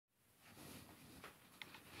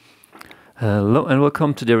Hello and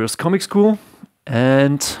welcome to Darius Comic School.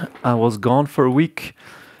 And I was gone for a week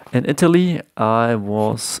in Italy. I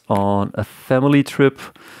was on a family trip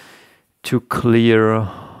to clear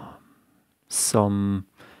some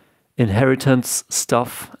inheritance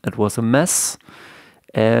stuff. It was a mess.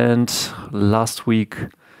 And last week,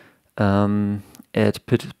 Ed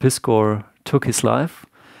Piskor took his life.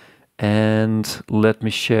 And let me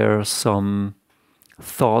share some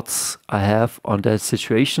thoughts I have on that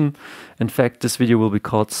situation. In fact, this video will be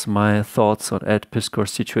called My Thoughts on Ed Piskor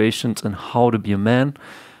Situations and How to Be a Man.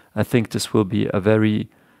 I think this will be a very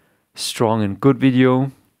strong and good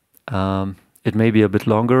video. It may be a bit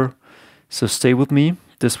longer, so stay with me.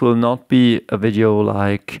 This will not be a video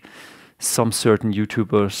like some certain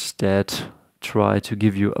YouTubers that try to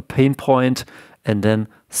give you a pain point and then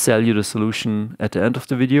sell you the solution at the end of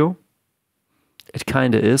the video. It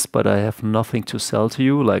kind of is, but I have nothing to sell to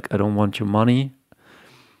you. Like, I don't want your money.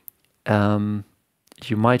 You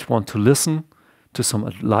might want to listen to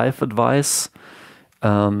some life advice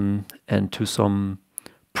and to some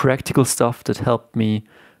practical stuff that helped me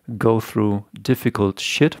go through difficult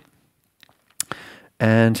shit.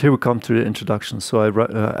 And here we come to the introduction. So I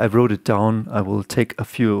wrote it down. I will take a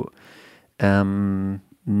few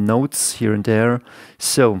notes here and there.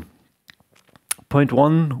 So point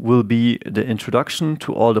one will be the introduction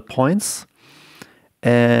to all the points.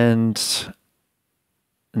 And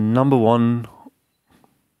number one,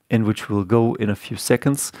 in which we'll go in a few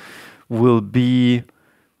seconds, will be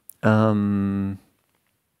on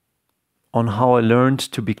how I learned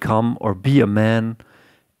to become or be a man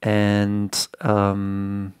and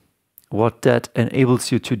what that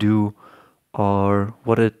enables you to do, or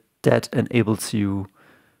what that enables you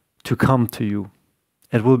to come to you.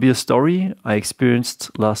 It will be a story I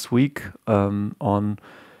experienced last week on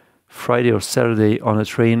Friday or Saturday on a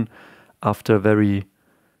train after a very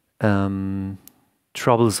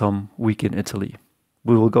troublesome week in Italy.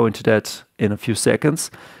 We will go into that in a few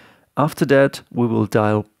seconds. After that, we will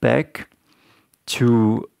dial back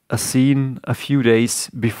to a scene a few days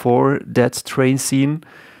before that train scene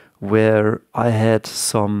where I had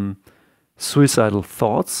some suicidal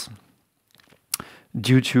thoughts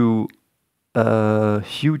due to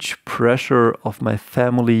huge pressure of my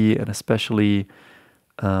family and especially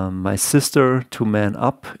my sister to man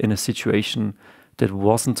up in a situation that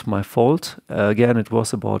wasn't my fault. Again, it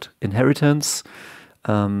was about inheritance,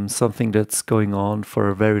 something that's going on for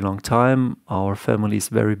a very long time. Our family is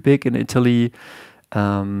very big in Italy,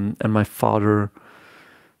 and my father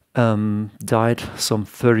died some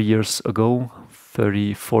 30 years ago,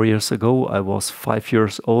 34 years ago. I was 5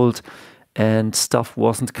 years old. And stuff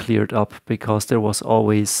wasn't cleared up because there was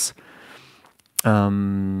always, they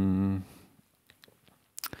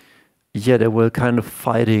were kind of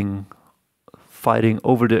fighting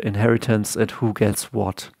over the inheritance and who gets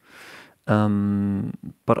what.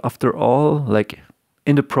 But after all, like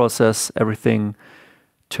in the process, everything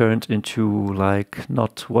turned into like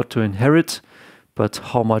not what to inherit, but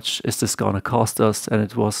how much is this gonna cost us? And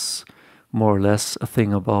it was more or less a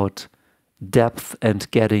thing about depth and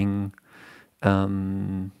getting.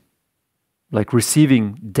 Like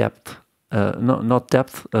receiving debt, not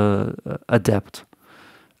depth, a debt,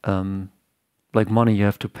 like money you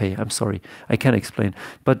have to pay. I'm sorry, I can't explain.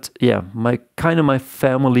 But yeah, my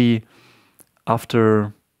family,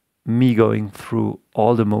 after me going through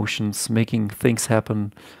all the motions, making things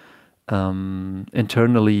happen,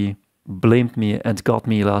 internally blamed me and got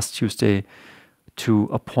me last Tuesday to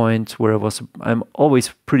a point where I'm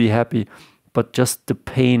always pretty happy. But just the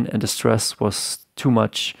pain and the stress was too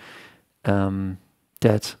much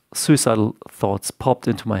that suicidal thoughts popped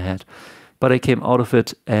into my head. But I came out of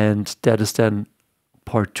it, and that is then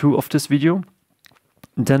part 2 of this video.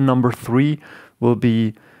 Then number 3 will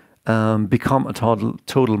be become a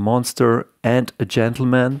total monster and a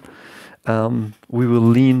gentleman. We will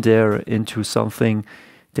lean there into something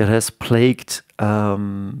that has plagued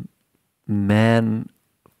man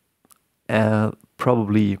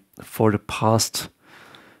probably for the past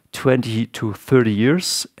 20 to 30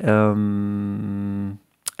 years. And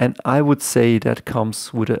I would say that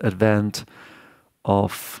comes with the advent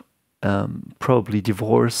of probably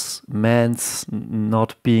divorce, men's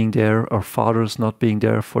not being there or fathers not being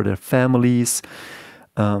there for their families,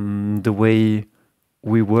 the way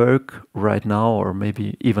we work right now, or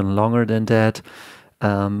maybe even longer than that,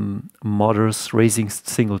 mothers raising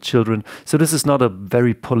single children. So this is not a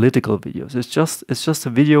very political video. It's just a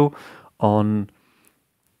video on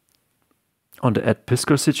the Ed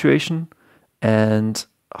Piskor situation and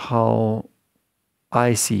how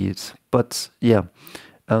I see it. But yeah,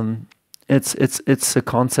 it's a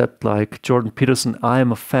concept like Jordan Peterson. I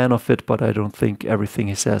am a fan of it, but I don't think everything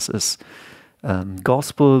he says is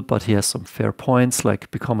gospel. But he has some fair points, like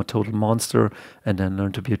become a total monster and then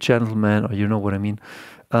learn to be a gentleman, or you know what I mean.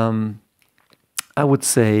 I would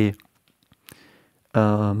say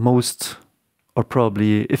most, or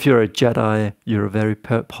probably, if you're a Jedi, you're a very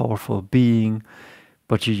powerful being,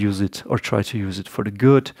 but you use it or try to use it for the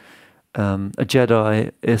good. A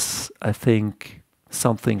Jedi is, I think,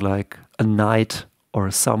 something like a knight or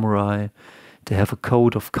a samurai. They have a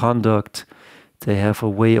code of conduct. They have a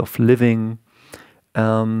way of living.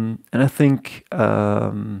 And I think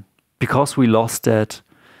because we lost that,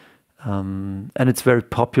 and it's very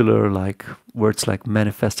popular, like words like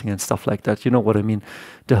manifesting and stuff like that. You know what I mean?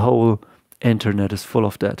 The whole internet is full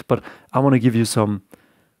of that. But I want to give you some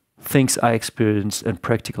things I experienced and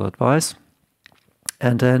practical advice.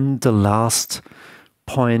 And then the last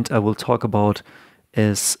point I will talk about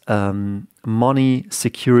is money,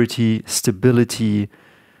 security, stability,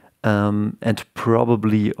 and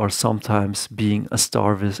probably or sometimes being a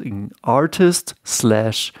starving artist /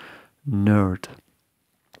 nerd.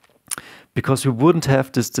 Because we wouldn't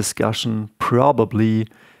have this discussion probably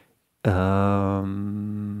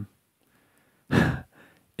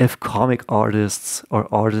if comic artists or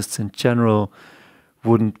artists in general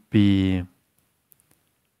wouldn't be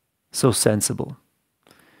so sensible.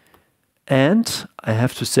 And I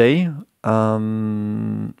have to say, I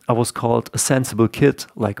was called a sensible kid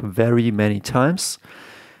like very many times.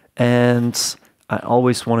 And I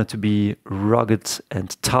always wanted to be rugged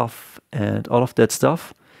and tough and all of that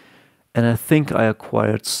stuff. And I think I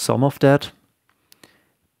acquired some of that.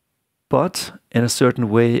 But in a certain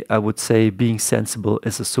way, I would say being sensible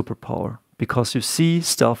is a superpower because you see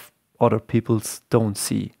stuff other people don't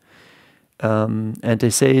see. And they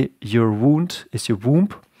say your wound is your womb.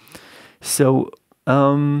 So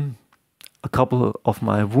a couple of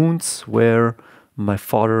my wounds were my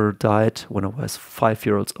father died when I was 5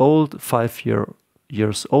 years old.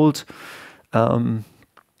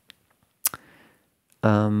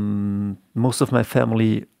 Most of my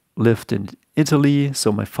family lived in Italy,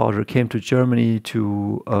 so my father came to Germany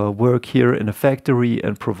to work here in a factory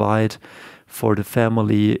and provide for the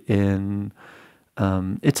family in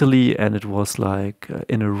Italy, and it was like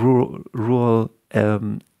in a rural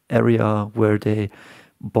area where they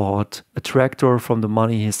bought a tractor from the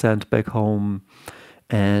money he sent back home,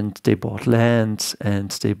 and they bought land,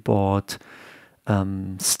 and they bought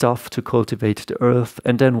stuff to cultivate the earth.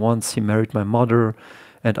 And then once he married my mother,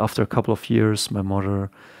 and after a couple of years, my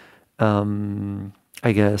mother,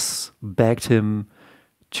 I guess, begged him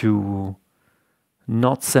to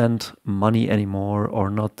not send money anymore or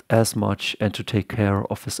not as much, and to take care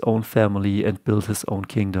of his own family and build his own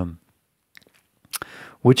kingdom,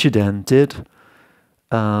 which he then did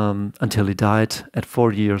until he died at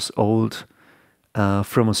 40 years old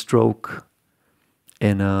from a stroke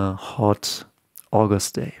in a hot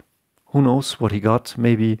August day. Who knows what he got?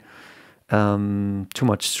 Maybe too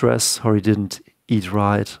much stress, or he didn't eat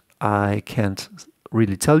right. I can't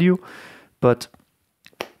really tell you, but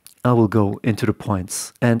I will go into the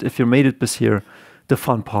points. And if you made it this year, the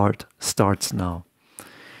fun part starts now.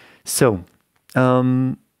 So,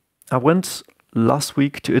 I went last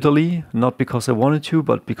week to Italy, not because I wanted to,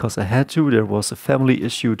 but because I had to. There was a family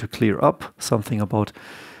issue to clear up, something about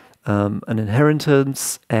an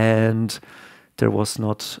inheritance, and there was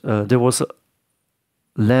a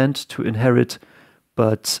land to inherit,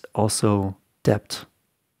 but also debt.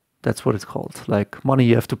 That's what it's called, like money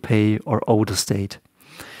you have to pay or owe the state.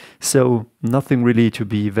 So nothing really to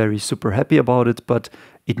be very super happy about it, but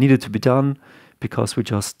it needed to be done because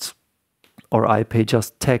I pay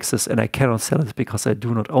just taxes and I cannot sell it because I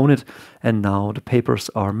do not own it. And now the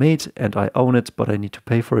papers are made and I own it, but I need to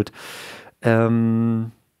pay for it.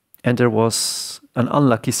 And there was an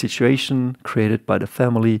unlucky situation created by the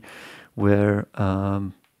family where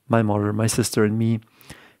my mother, my sister and me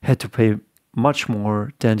had to pay much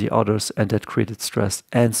more than the others, and that created stress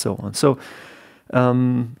and so on. So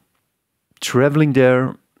traveling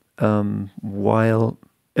there, while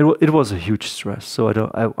it was a huge stress, so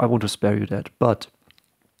I want to spare you that. But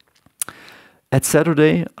at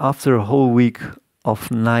Saturday, after a whole week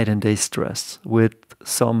of night and day stress, with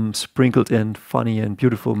some sprinkled in funny and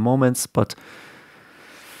beautiful moments, but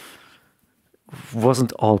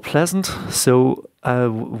wasn't all pleasant. So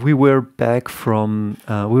we were back from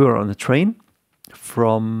we were on a train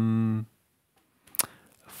from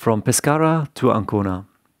Pescara to Ancona,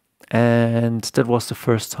 and that was the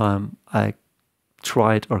first time I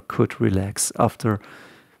tried or could relax after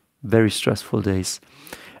very stressful days.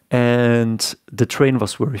 And the train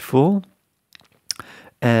was very full,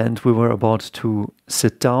 and we were about to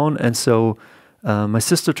sit down. And so my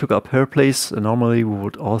sister took up her place. Normally we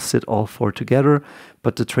would all sit all four together,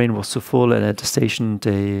 but the train was so full, and at the station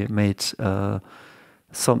they made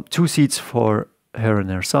 2 seats for her and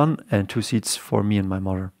her son, and 2 seats for me and my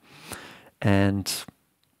mother. And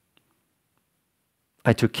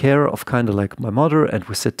I took care of kind of like my mother, and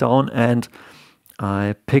we sat down, and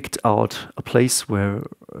I picked out a place where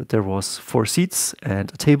there was 4 seats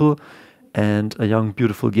and a table, and a young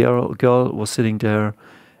beautiful girl was sitting there.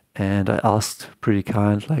 And I asked pretty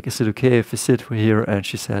kind, like, is it okay if we sit here? And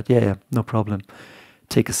she said, yeah, no problem,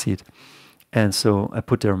 take a seat. And so I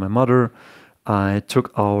put there my mother. I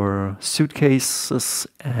took our suitcases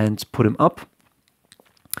and put them up,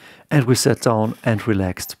 and we sat down and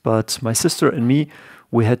relaxed. But my sister and me,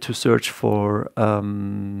 we had to search for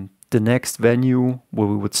the next venue where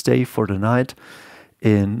we would stay for the night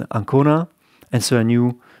in Ancona. And so I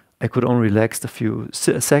knew I could only relax a few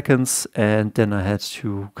seconds, and then I had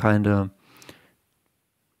to kind of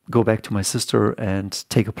go back to my sister and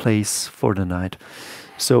take a place for the night.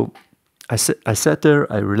 So I sat there,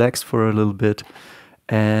 I relaxed for a little bit,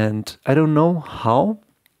 and I don't know how,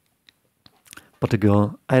 but the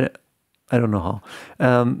girl, I don't know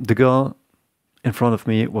how. The girl in front of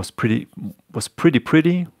me was pretty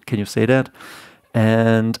pretty. Can you say that?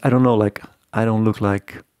 And I don't know, like, I don't look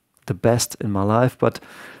like the best in my life, but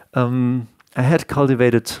I had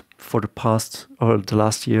cultivated for the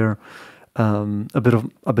last year a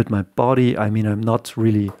bit my body. I mean, I'm not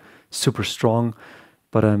really super strong,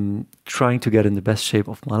 but I'm trying to get in the best shape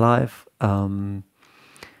of my life.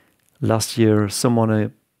 Last year,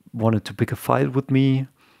 someone wanted to pick a fight with me,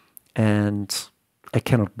 and I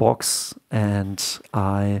cannot box, and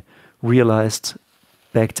I realized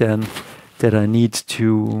back then that I need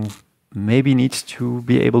to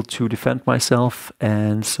be able to defend myself.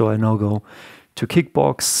 And so I now go to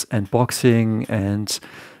kickbox and boxing, and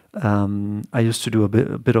I used to do a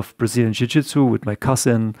bit of Brazilian Jiu-Jitsu with my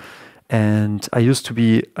cousin. And I used to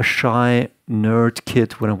be a shy nerd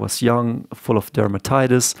kid when I was young, full of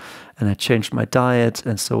dermatitis, and I changed my diet,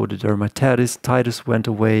 and so the dermatitis went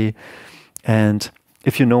away. And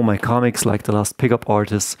if you know my comics, like The Last Pickup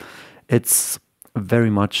Artist, it's very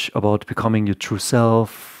much about becoming your true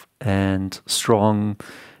self and strong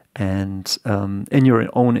and in your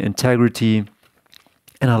own integrity.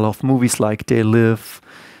 And I love movies like They Live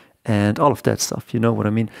and all of that stuff, you know what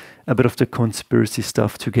I mean? A bit of the conspiracy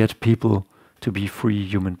stuff to get people to be free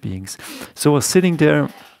human beings. So I was sitting there,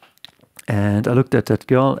 and I looked at that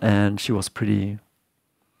girl, and she was pretty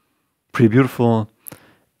beautiful.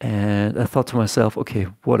 And I thought to myself, okay,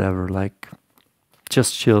 whatever, like,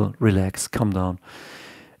 just chill, relax, calm down.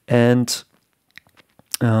 And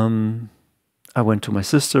I went to my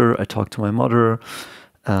sister, I talked to my mother.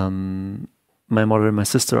 My mother and my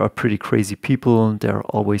sister are pretty crazy people. They're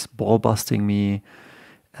always ball busting me,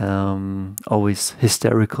 always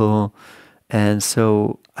hysterical. And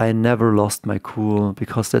so I never lost my cool,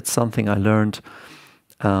 because that's something I learned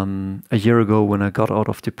a year ago when I got out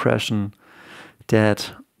of depression,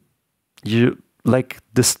 that like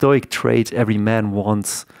the stoic trait every man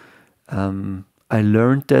wants. I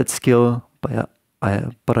learned that skill, but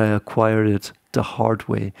I acquired it the hard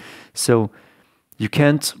way. So you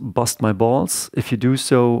can't bust my balls. If you do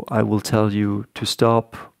so, I will tell you to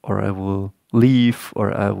stop, or I will leave,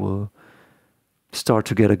 or I will start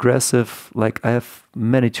to get aggressive. Like, I have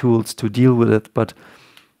many tools to deal with it, but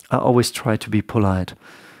I always try to be polite.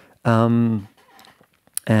 And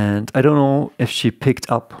I don't know if she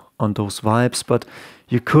picked up on those vibes, but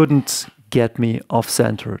you couldn't get me off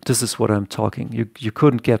center. This is what I'm talking. You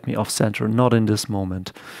couldn't get me off center, not in this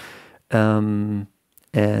moment. And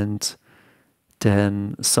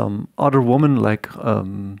then some other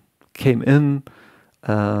woman came in,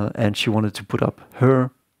 and she wanted to put up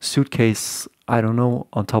her suitcase, I don't know,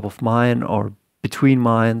 on top of mine or between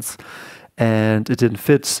mines, and it didn't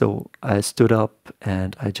fit. So I stood up,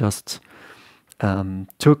 and I just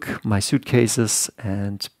took my suitcases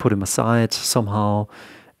and put them aside somehow,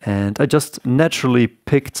 and I just naturally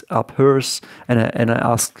picked up hers, and I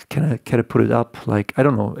asked, can I put it up? Like, I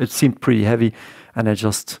don't know, it seemed pretty heavy, and I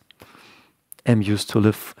just am used to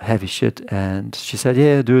lift heavy shit. And she said,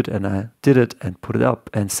 yeah, do it, and I did it and put it up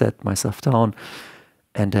and set myself down,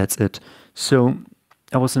 and that's it. So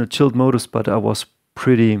I was in a chilled modus, but I was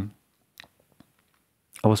pretty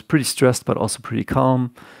stressed, but also pretty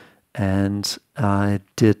calm. And I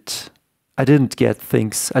didn't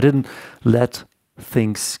let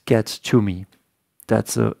things get to me.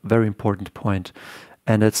 That's a very important point.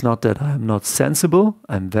 And it's not that I'm not sensible,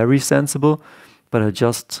 I'm very sensible, but I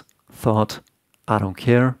just thought, I don't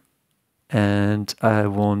care, and I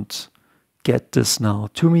won't get this now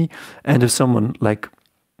to me. And if someone like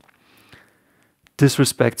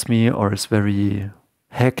disrespects me or is very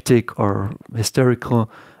hectic or hysterical,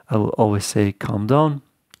 I will always say, calm down,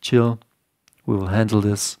 chill, we will handle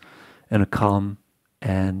this in a calm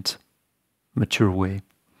and mature way.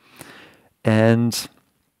 And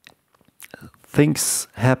things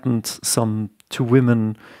happened some to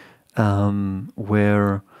women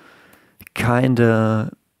where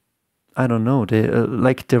kinda, I don't know, they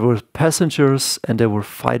like there were passengers and they were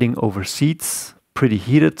fighting over seats, pretty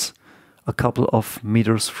heated, a couple of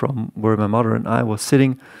meters from where my mother and I was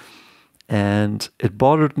sitting, and it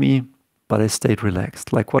bothered me, but I stayed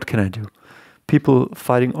relaxed. Like, what can I do? People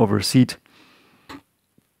fighting over a seat.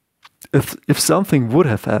 If something would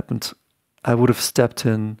have happened, I would have stepped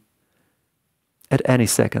in at any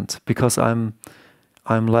second, because I'm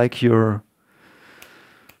like your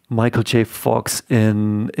Michael J. Fox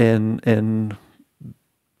in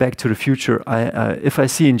Back to the Future. If I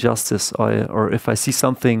see injustice or if I see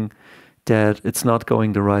something that it's not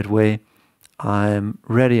going the right way, I'm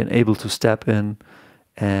ready and able to step in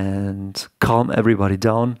and calm everybody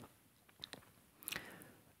down.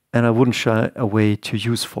 And I wouldn't shy away to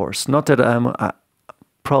use force. Not that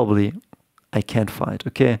probably I can't fight,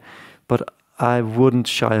 okay? But I wouldn't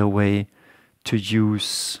shy away to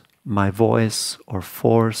use my voice or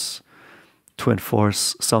force to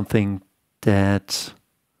enforce something that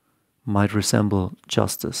might resemble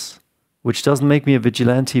justice. Which doesn't make me a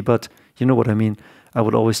vigilante, but you know what I mean. I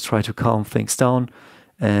would always try to calm things down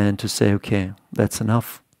and to say, okay, that's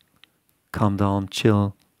enough. Calm down,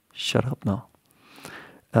 chill, shut up now.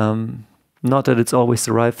 Not that it's always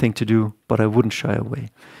the right thing to do, but I wouldn't shy away.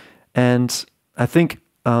 And I think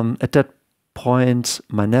at that point,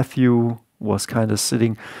 my nephew was kind of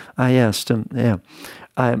sitting. I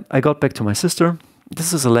got back to my sister.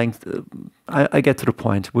 This is a length. I get to the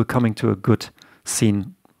point. We're coming to a good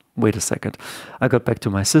scene. Wait a second. I got back to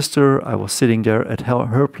my sister. I was sitting there at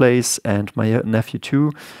her place and my nephew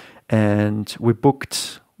too. And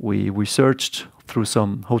we searched through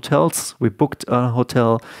some hotels. We booked a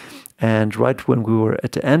hotel. And right when we were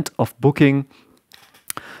at the end of booking,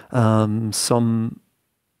 some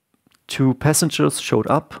 2 passengers showed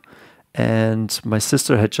up. And my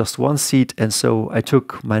sister had just 1 seat. And so I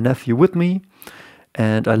took my nephew with me.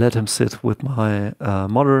 And I let him sit with my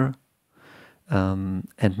mother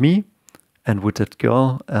and me, and with that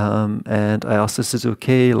girl, and I asked, is it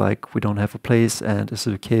okay, like we don't have a place, and is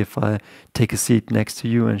it okay if I take a seat next to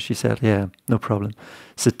you? And she said, yeah, no problem,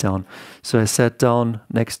 sit down. So I sat down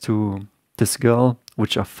next to this girl,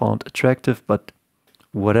 which I found attractive, but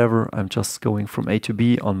whatever, I'm just going from A to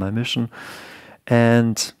B on my mission.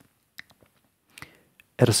 And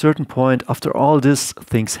at a certain point, after all these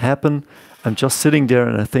things happen, I'm just sitting there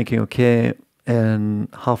and I'm thinking, okay, in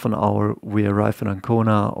half an hour we arrive in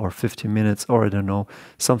Ancona, or 15 minutes, or I don't know,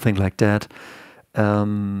 something like that.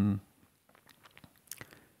 And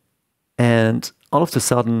all of a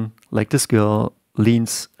sudden, like, this girl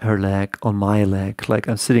leans her leg on my leg, like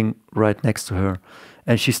I'm sitting right next to her,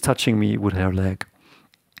 and she's touching me with her leg,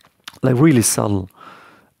 like really subtle.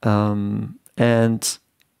 And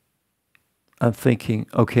I'm thinking,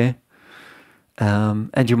 okay,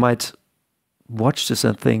 and you might watch this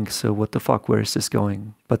and think, so what the fuck, where is this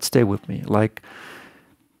going? But stay with me, like,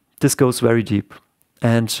 this goes very deep.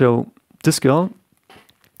 And so this girl,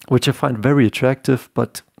 which I find very attractive,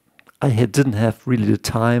 but I didn't have really the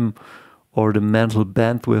time or the mental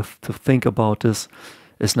bandwidth to think about this,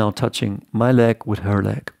 is now touching my leg with her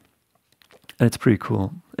leg. And it's pretty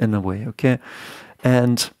cool in a way, okay?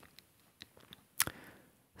 And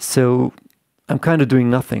so I'm kind of doing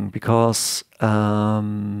nothing, because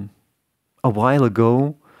a while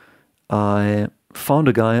ago I found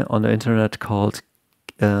a guy on the internet called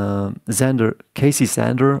Casey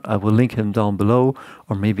Zander. I will link him down below,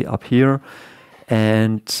 or maybe up here.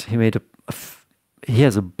 And he made he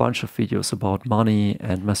has a bunch of videos about money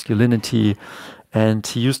and masculinity, and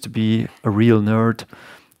he used to be a real nerd,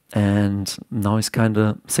 and now he's kind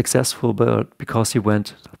of successful, but because he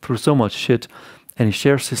went through so much shit, and he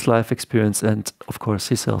shares his life experience, and of course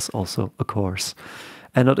he sells also a course.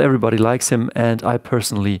 And not everybody likes him, and I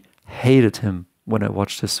personally hated him when I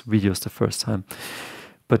watched his videos the first time.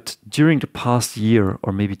 But during the past year,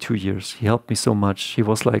 or maybe 2 years, he helped me so much. He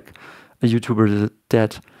was like a YouTuber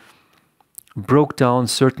that broke down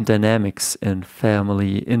certain dynamics in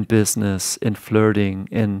family, in business, in flirting,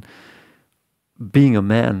 in being a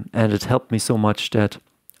man. And it helped me so much that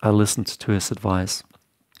I listened to his advice.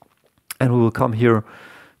 And we will come here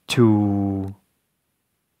to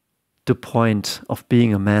the point of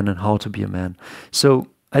being a man and how to be a man. So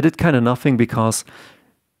I did kind of nothing because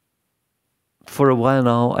for a while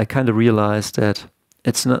now I kind of realized that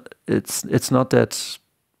it's not that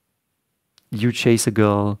you chase a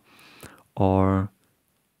girl or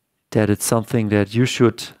that it's something that you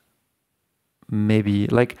should maybe,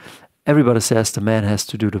 like everybody says the man has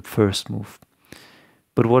to do the first move.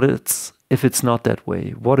 But what if it's not that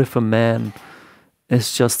way? What if a man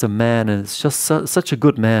is just a man and it's just such a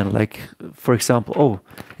good man? Like, for example, oh,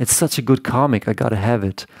 it's such a good comic, I gotta have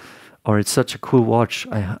it. Or it's such a cool watch,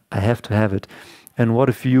 I have to have it. And what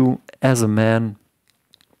if you, as a man,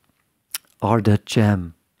 are that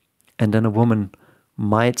gem? And then a woman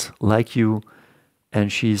might like you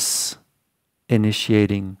and she's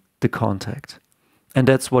initiating the contact. And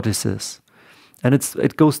that's what this is. And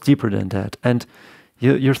it goes deeper than that. And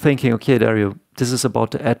you're thinking, okay, Dario, this is about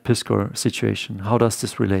the Ed Piskor situation. How does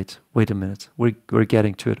this relate? Wait a minute. We're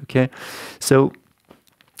getting to it, okay? So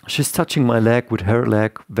she's touching my leg with her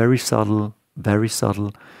leg, very subtle, very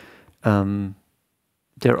subtle.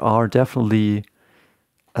 There are definitely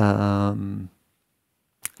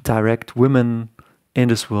direct women in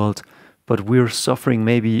this world, but we're suffering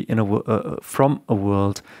maybe from a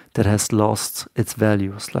world that has lost its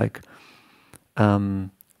values, like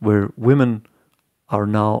where women are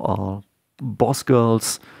now all boss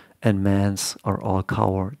girls and men's are all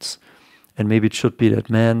cowards. And maybe it should be that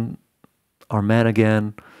men are men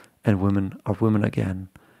again and women are women again.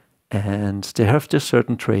 And they have just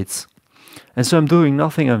certain traits. And so I'm doing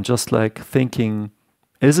nothing. I'm just like thinking,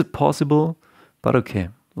 is it possible? But okay,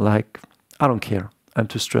 like, I don't care. I'm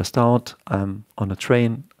too stressed out. I'm on a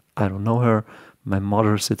train. I don't know her. My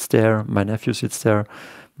mother sits there. My nephew sits there.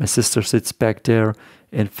 My sister sits back there.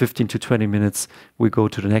 In 15 to 20 minutes, we go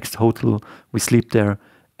to the next hotel. We sleep there.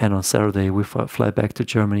 And on Saturday, we fly back to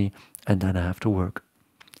Germany. And then I have to work.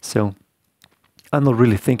 So I'm not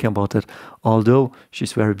really thinking about it. Although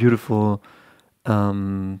she's very beautiful,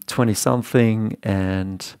 20-something,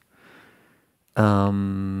 and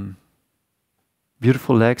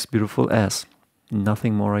beautiful legs, beautiful ass.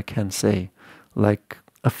 Nothing more I can say. Like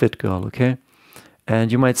a fit girl, okay?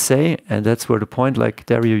 And you might say, and that's where the point, like,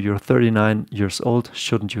 Dario, you're 39 years old.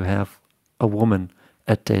 Shouldn't you have a woman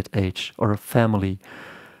at that age or a family?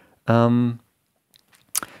 Well,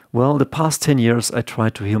 the past 10 years, I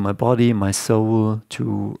tried to heal my body, my soul,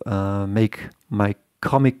 to make my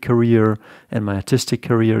comic career and my artistic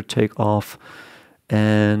career take off.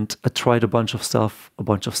 And I tried a bunch of stuff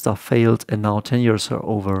failed, and now 10 years are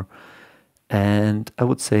over. And I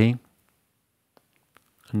would say,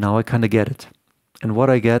 now I kind of get it. And what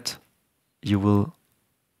I get, you will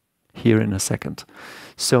hear in a second.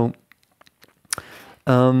 So,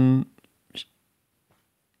 I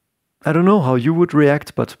don't know how you would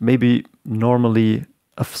react, but maybe normally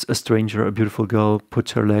a stranger, a beautiful girl,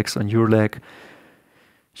 puts her legs on your leg.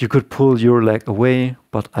 You could pull your leg away,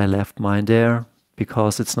 but I left mine there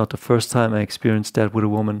because it's not the first time I experienced that with a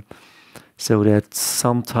woman. So that's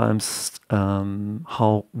sometimes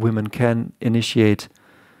how women can initiate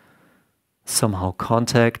somehow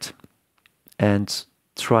contact and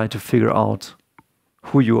try to figure out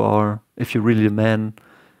who you are, if you're really a man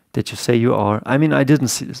that you say you are. I mean, I didn't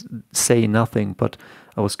say nothing, but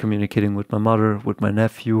I was communicating with my mother, with my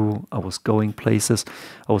nephew. I was going places.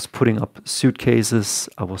 I was putting up suitcases.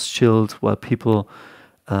 I was chilled while people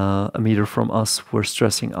a meter from us were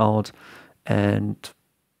stressing out. And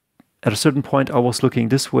at a certain point, I was looking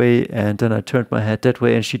this way, and then I turned my head that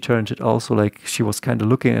way, and she turned it also, like she was kind of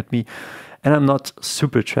looking at me. And I'm not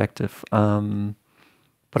super attractive,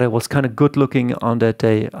 but I was kind of good looking on that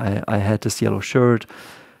day. I had this yellow shirt.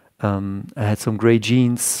 I had some gray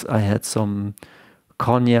jeans. I had some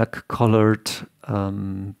cognac colored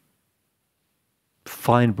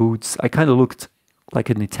fine boots. I kind of looked like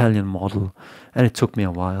an Italian model, and it took me a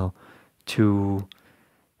while to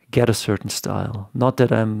get a certain style. Not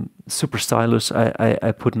that I'm super stylish.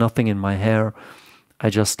 I put nothing in my hair. I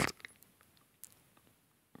just,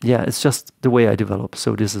 yeah, it's just the way I develop.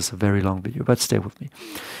 So this is a very long video, but stay with me.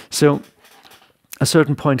 So a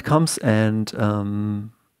certain point comes, and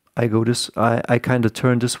I kind of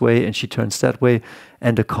turn this way and she turns that way,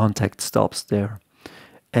 and the contact stops there.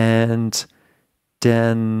 And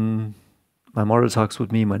then my mother talks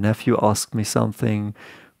with me, my nephew asks me something,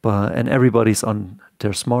 and everybody's on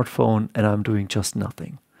their smartphone, and I'm doing just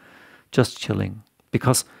nothing, just chilling,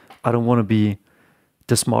 because I don't want to be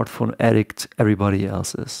the smartphone addict everybody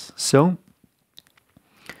else is. So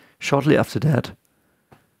shortly after that,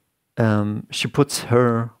 she puts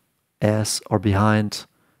her ass or behind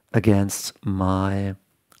against my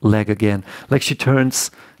leg again. Like she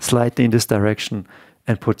turns slightly in this direction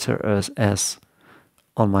and puts her ass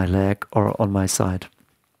on my leg or on my side.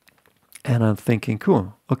 And I'm thinking,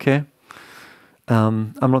 cool, okay.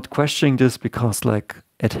 I'm not questioning this because like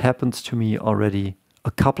it happened to me already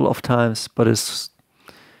a couple of times, but this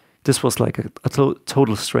was like a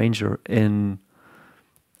total stranger in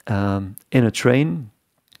a train.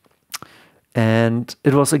 And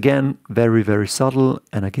it was again very, very subtle.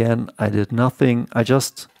 And again, I did nothing. I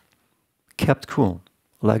just kept cool.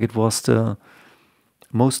 Like it was the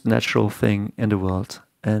most natural thing in the world.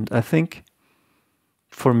 And I think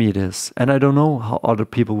for me it is. And I don't know how other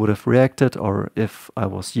people would have reacted, or if I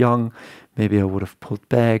was young, maybe I would have pulled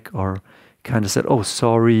back or kind of said, oh,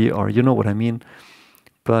 sorry, or you know what I mean.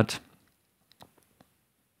 But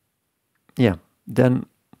yeah, then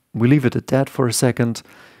we leave it at that for a second.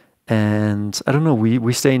 And I don't know,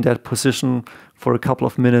 we stay in that position for a couple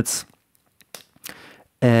of minutes.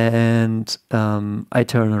 And I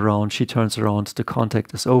turn around, she turns around, the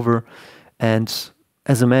contact is over. And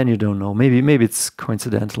as a man, you don't know. Maybe it's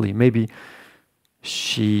coincidentally. Maybe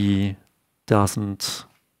she doesn't.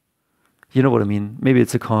 You know what I mean? Maybe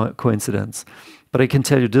it's a coincidence. But I can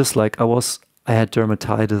tell you this, like I had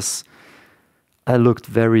dermatitis. I looked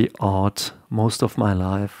very odd most of my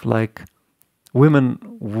life. Like women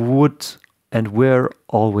would and were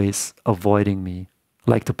always avoiding me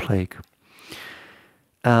like the plague.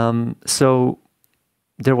 So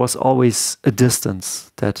there was always a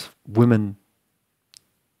distance that women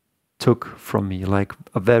took from me, like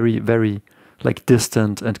a very, very like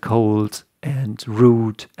distant and cold and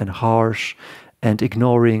rude and harsh and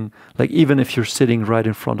ignoring. Like even if you're sitting right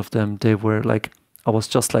in front of them, they were like, I was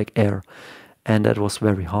just like air. And that was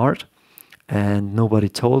very hard. And nobody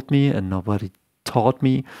told me and nobody taught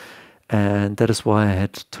me. And that is why I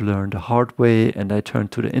had to learn the hard way. And I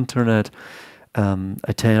turned to the internet.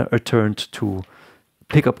 I turned to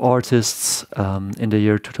pickup artists in the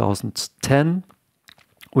year 2010,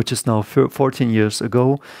 which is now 14 years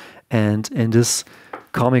ago. And in this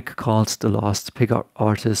comic called The Last Pickup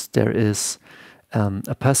Artist, there is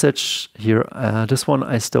a passage here. This one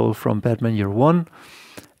I stole from Batman Year One.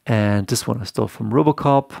 And this one I stole from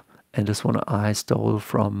RoboCop. And this one I stole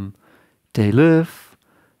from They Live.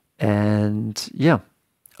 And yeah,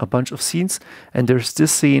 a bunch of scenes. And there's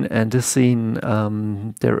this scene and this scene.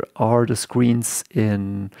 There are the screens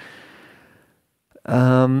in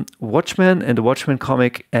Watchmen and the Watchmen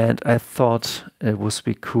comic. And I thought it would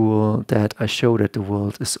be cool that I show that the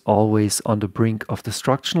world is always on the brink of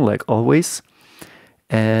destruction, like always.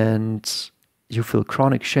 And you feel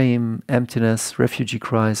chronic shame, emptiness, refugee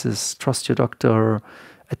crisis, trust your doctor,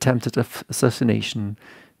 attempted assassination,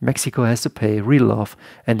 Mexico has to pay, real love.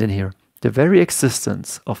 And then here, the very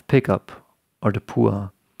existence of pickup or the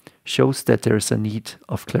poor shows that there is a need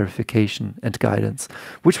of clarification and guidance,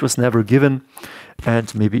 which was never given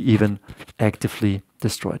and maybe even actively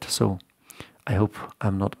destroyed. So I hope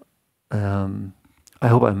I'm not, I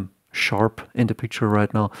hope I'm sharp in the picture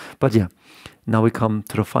right now. But yeah, now we come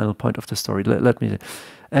to the final point of the story. Let me,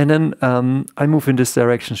 and then I move in this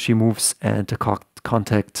direction, she moves, and the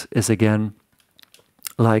contact is again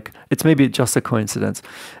like, it's maybe just a coincidence.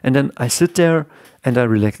 And then I sit there and I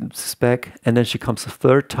relax back, and then she comes a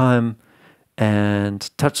third time and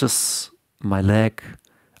touches my leg.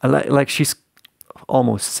 Like she's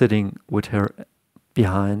almost sitting with her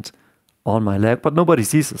behind on my leg, but nobody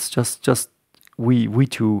sees us. Just we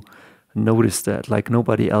two notice that. Like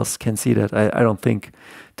nobody else can see that. I don't think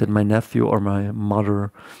that my nephew or my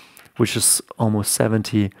mother, which is almost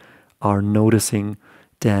 70, are noticing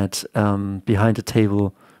that behind the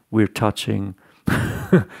table we're touching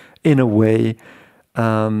in a way.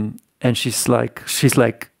 And she's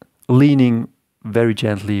like leaning very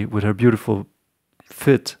gently with her beautiful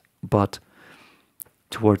fit butt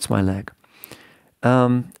towards my leg.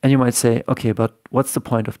 And you might say, okay, but what's the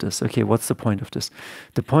point of this? Okay, what's the point of this?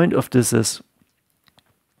 The point of this is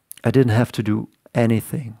I didn't have to do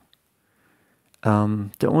anything.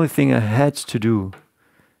 The only thing I had to do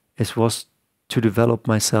was to develop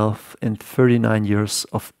myself in 39 years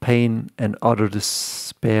of pain and utter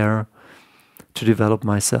despair, to develop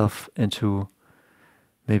myself into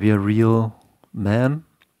maybe a real man,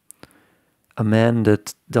 a man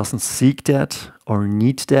that doesn't seek that or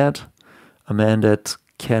need that, a man that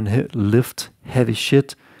can lift heavy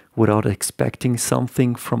shit without expecting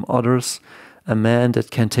something from others, a man that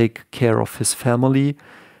can take care of his family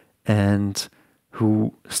and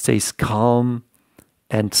who stays calm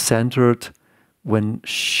and centered when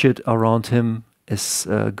shit around him is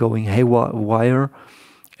going haywire.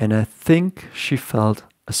 And I think she felt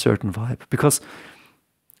a certain vibe because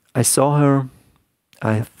I saw her.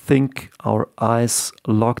 I think our eyes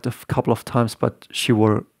locked a couple of times, but she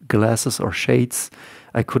wore glasses or shades.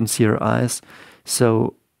 I couldn't see her eyes.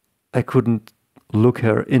 So I couldn't look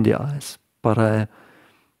her in the eyes, but I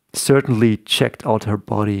certainly checked out her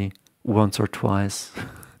body once or twice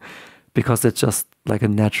because it's just like a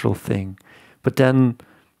natural thing. But then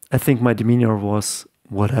I think my demeanor was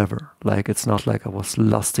whatever. Like, it's not like I was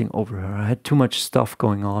lusting over her. I had too much stuff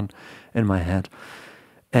going on in my head.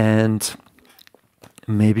 And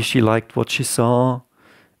maybe she liked what she saw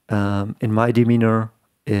in my demeanor,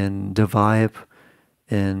 in the vibe,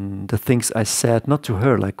 in the things I said, not to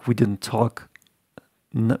her. Like, we didn't talk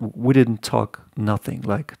nothing.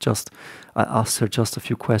 Like, just I asked her just a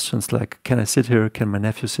few questions, like, can I sit here? Can my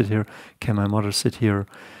nephew sit here? Can my mother sit here?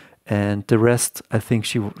 And the rest, I think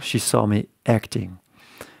she saw me acting.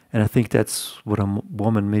 And I think that's what a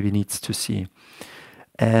woman maybe needs to see.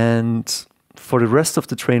 And for the rest of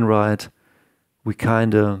the train ride, we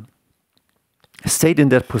kind of stayed in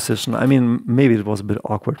that position. I mean, maybe it was a bit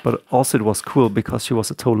awkward, but also it was cool because she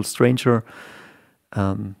was a total stranger.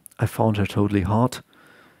 I found her totally hot,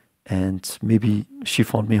 and maybe she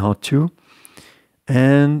found me hot too.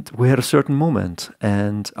 And we had a certain moment.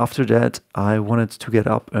 And after that, I wanted to get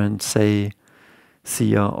up and say see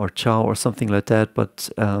ya or ciao or something like that. But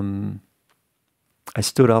I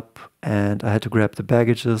stood up and I had to grab the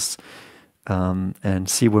baggages and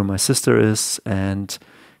see where my sister is and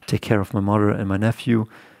take care of my mother and my nephew.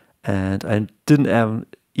 And I didn't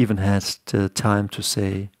even had the time to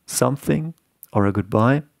say something or a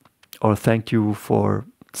goodbye or thank you for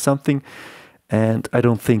something. And I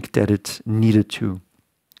don't think that it needed to.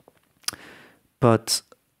 But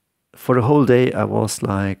for the whole day, I was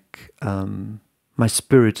like, my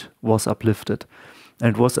spirit was uplifted.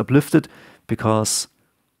 And it was uplifted because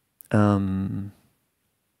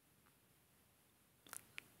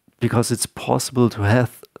it's possible to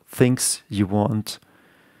have things you want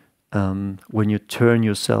when you turn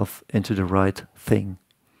yourself into the right thing.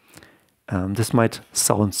 This might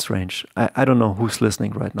sound strange. I don't know who's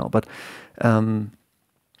listening right now, but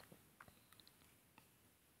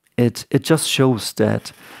it just shows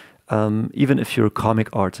that even if you're a comic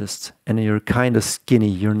artist and you're kind of skinny,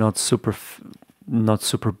 you're not super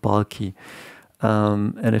bulky,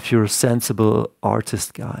 and if you're a sensible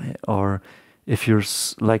artist guy, or if you're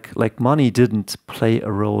like money didn't play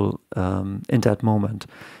a role in that moment,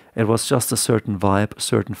 it was just a certain vibe, a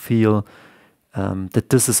certain feel. That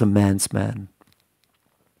this is a man's man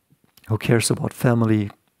who cares about family,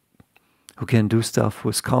 who can do stuff, who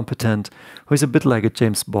is competent, who is a bit like a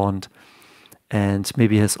James Bond, and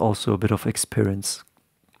maybe has also a bit of experience.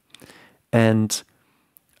 And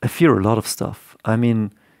I fear a lot of stuff. I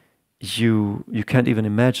mean, you can't even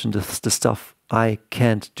imagine the stuff I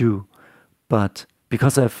can't do. But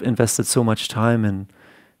because I've invested so much time in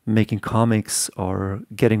making comics or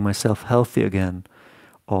getting myself healthy again,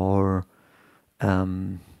 or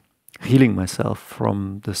healing myself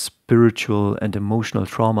from the spiritual and emotional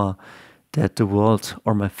trauma that the world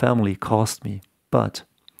or my family caused me. But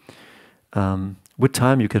with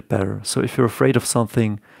time you get better. So if you're afraid of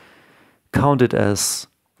something, count it as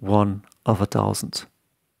 1 of 1,000.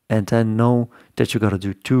 And then know that you gotta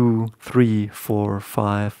do 2, 3, 4,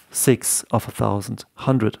 5, 6 of 1,000,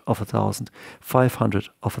 100 of 1,000, 500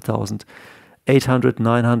 of 1,000, 800,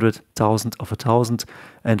 900, 1,000 of 1,000.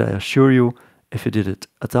 And I assure you, if you did it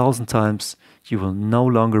 1,000 times, you will no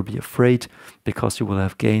longer be afraid, because you will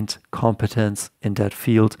have gained competence in that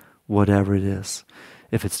field, whatever it is.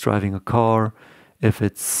 If it's driving a car, if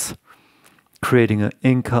it's creating an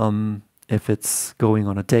income, if it's going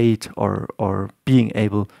on a date, or being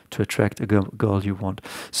able to attract a girl you want.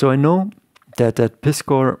 So I know that Ed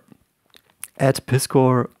Piskor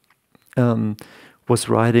was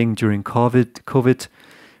writing during COVID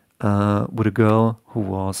with a girl who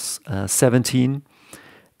was 17,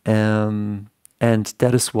 and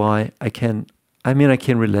that is why I can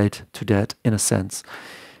relate to that in a sense,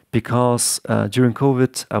 because during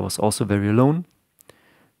COVID I was also very alone,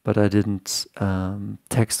 but I didn't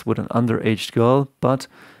text with an underage girl. But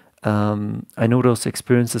I know those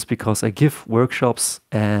experiences because I give workshops,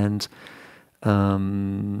 and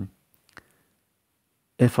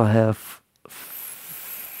if I have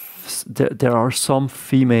there are some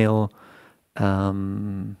female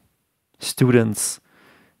students.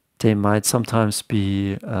 They might sometimes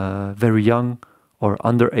be very young or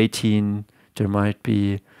under 18. There might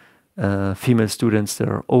be female students that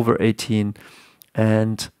are over 18.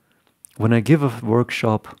 And when I give a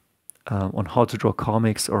workshop on how to draw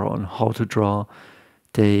comics or on how to draw,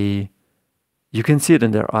 you can see it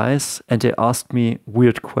in their eyes, and they ask me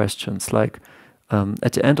weird questions, like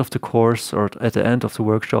at the end of the course or at the end of the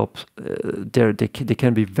workshop, they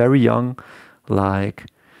can be very young, like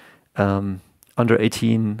under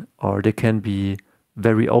 18, or they can be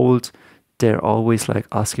very old, they're always like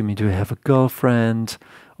asking me, do you have a girlfriend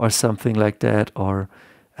or something like that? Or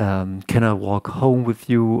can I walk home with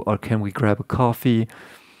you? Or can we grab a coffee?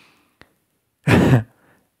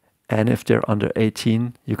 And if they're under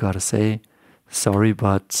 18, you gotta say, sorry,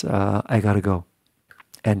 but I gotta go.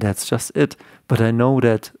 And that's just it. But I know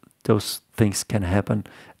that those things can happen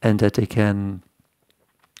and that they can,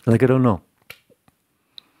 like, I don't know,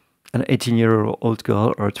 an 18-year-old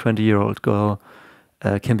girl or a 20-year-old girl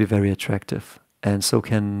can be very attractive. And so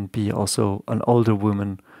can be also an older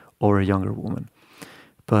woman or a younger woman.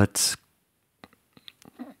 But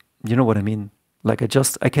you know what I mean? Like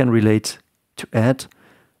I can relate to Ed,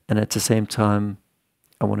 and at the same time,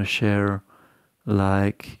 I want to share,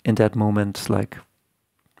 like, in that moment, like,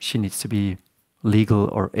 she needs to be legal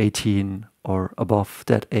or 18 or above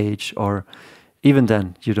that age, or even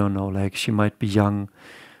then, you don't know, like, she might be young,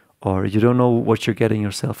 or you don't know what you're getting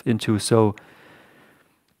yourself into. So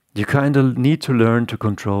you kind of need to learn to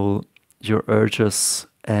control your urges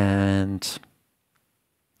and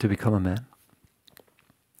to become a man.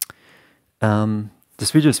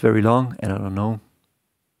 This video is very long, and I don't know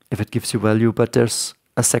if it gives you value, but there's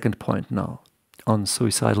a second point now on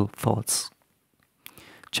suicidal thoughts.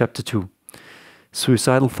 Chapter 2,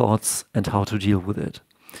 suicidal thoughts and how to deal with it.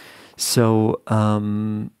 So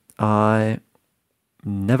I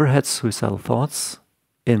never had suicidal thoughts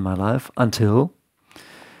in my life until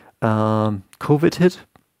COVID hit,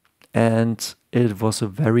 and it was a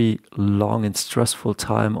very long and stressful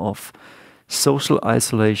time of social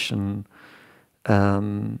isolation,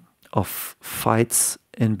 of fights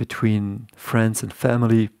in between friends and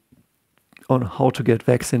family on how to get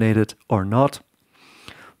vaccinated or not.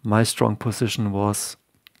 My strong position was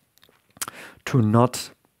to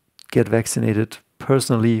not get vaccinated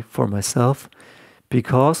personally for myself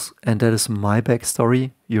because, and that is my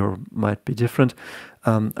backstory, yours might be different,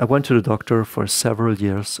 I went to the doctor for several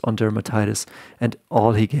years on dermatitis, and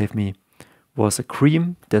all he gave me was a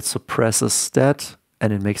cream that suppresses that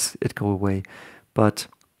and it makes it go away. But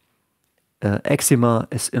eczema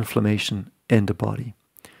is inflammation in the body.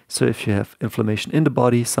 So if you have inflammation in the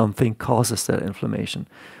body, something causes that inflammation.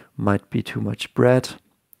 Might be too much bread,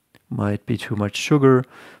 might be too much sugar,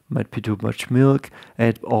 might be too much milk,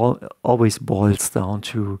 and it always boils down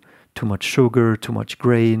to too much sugar, too much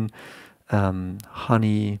grain,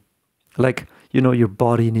 honey. Like, you know, your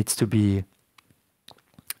body needs to be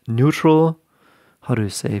neutral. How do you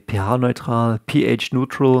say? pH neutral, pH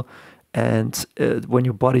neutral. And when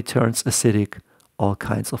your body turns acidic, all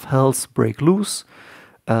kinds of hells break loose.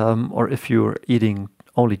 Or if you're eating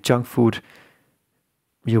only junk food,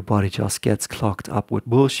 your body just gets clogged up with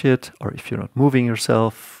bullshit. Or if you're not moving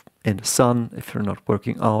yourself in the sun, if you're not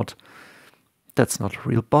working out, that's not a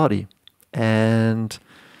real body. And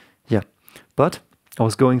yeah, but I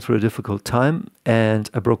was going through a difficult time and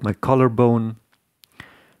I broke my collarbone.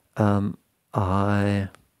 I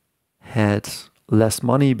had less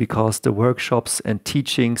money because the workshops and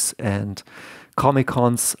teachings and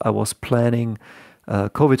Comic-Cons I was planning,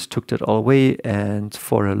 COVID took that all away, and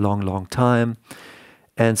for a long, long time.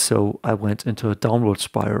 And so I went into a downward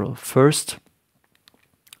spiral. First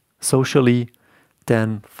socially,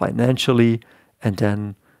 then financially, and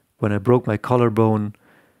then when I broke my collarbone,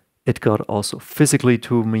 it got also physically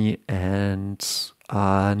to me, and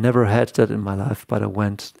I never had that in my life, but I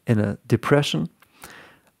went in a depression.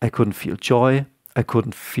 I couldn't feel joy. I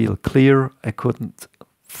couldn't feel clear. I couldn't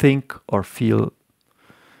think or feel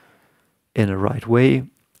in a right way,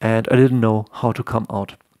 and I didn't know how to come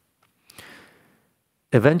out.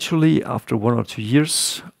 Eventually, after 1 or 2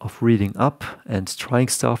 years of reading up and trying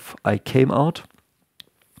stuff, I came out.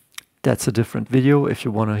 That's a different video. If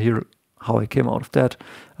you want to hear how I came out of that,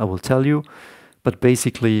 I will tell you. But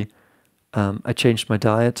basically, I changed my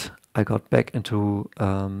diet. I got back into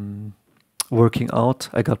working out.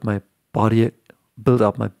 I got my body, built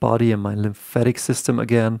up my body and my lymphatic system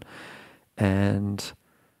again. And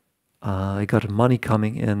I got money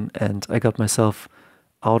coming in, and I got myself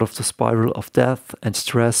out of the spiral of death and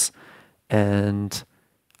stress. And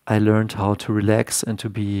I learned how to relax and to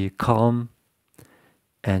be calm.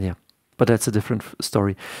 And yeah, but that's a different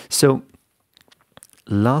story. So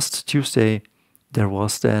last Tuesday, there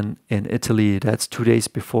was then in Italy, that's 2 days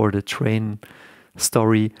before the train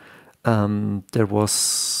story, there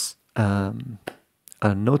was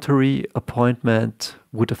a notary appointment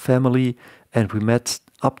with a family, and we met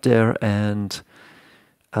up there, and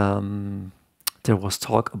there was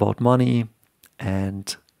talk about money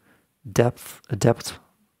and depth.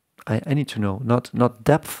 I need to know, not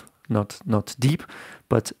depth, not deep,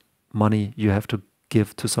 but money you have to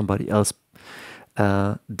give to somebody else.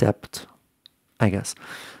 Debt. I guess.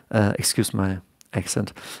 Excuse my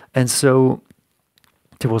accent. And so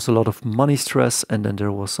there was a lot of money stress, and then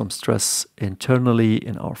there was some stress internally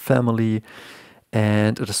in our family.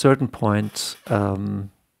 And at a certain point,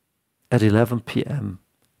 at 11 p.m.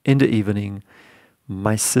 in the evening,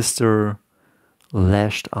 my sister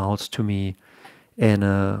lashed out to me in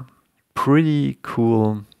a pretty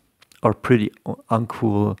cool or pretty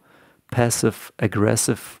uncool, passive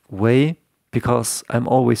aggressive way, because I'm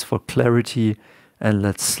always for clarity and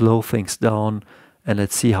let's slow things down and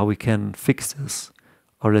let's see how we can fix this,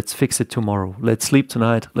 or let's fix it tomorrow. Let's sleep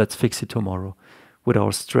tonight, let's fix it tomorrow with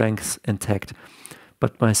our strengths intact.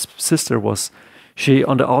 But my sister was, she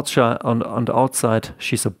on the outside,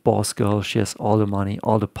 she's a boss girl. She has all the money,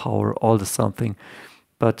 all the power, all the something.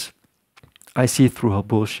 But I see through her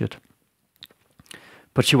bullshit.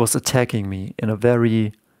 But she was attacking me in a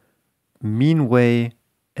very mean way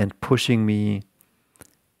and pushing me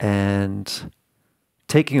and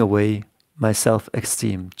taking away my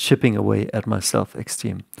self-esteem, chipping away at my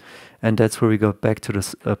self-esteem. And that's where we got back to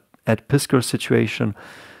this Ed Piskor situation.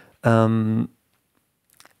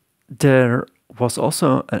 There was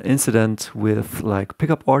also an incident with like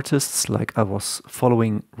pickup artists. Like I was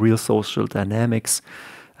following Real Social Dynamics.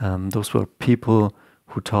 Those were people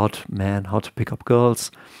who taught men how to pick up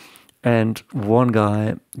girls. And one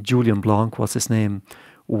guy, Julian Blanc was his name,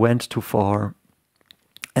 went too far.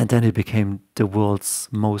 And then he became the world's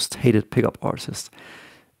most hated pickup artist.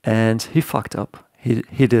 And he fucked up.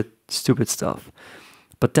 He did stupid stuff.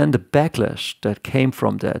 But then the backlash that came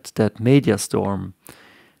from that media storm,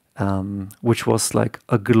 which was like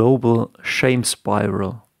a global shame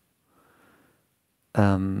spiral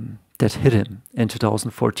that hit him in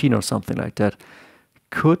 2014 or something like that,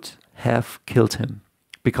 could have killed him.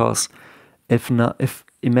 Because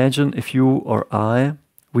imagine if you or I,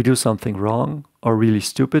 we do something wrong or really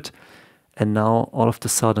stupid, and now all of a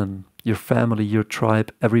sudden your family, your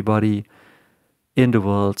tribe, everybody in the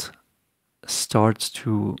world starts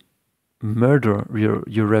to murder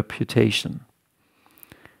your reputation.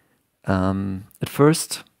 At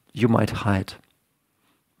first, you might hide.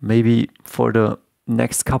 Maybe for the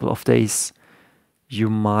next couple of days, you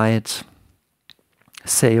might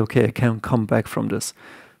say, okay, I can come back from this.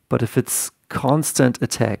 But if it's constant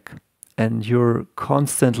attack and you're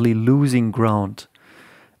constantly losing ground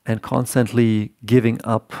and constantly giving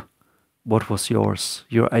up what was yours,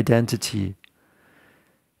 your identity,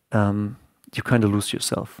 you kind of lose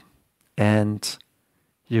yourself. And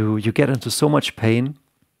you get into so much pain.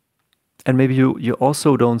 And maybe you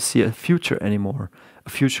also don't see a future anymore, a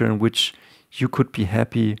future in which you could be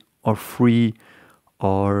happy or free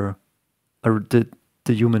or the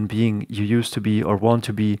human being you used to be or want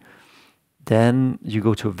to be. Then you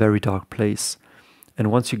go to a very dark place.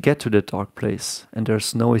 And once you get to that dark place and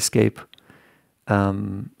there's no escape,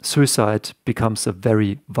 suicide becomes a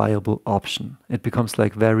very viable option. It becomes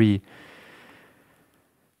like very,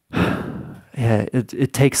 yeah,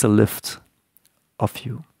 it takes a lift of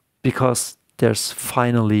you. Because there's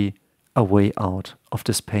finally a way out of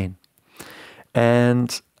this pain.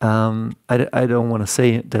 And I don't want to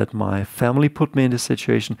say that my family put me in this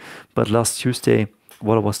situation, but last Tuesday,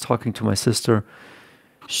 while I was talking to my sister,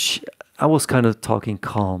 I was kind of talking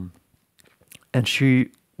calm. And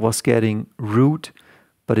she was getting rude,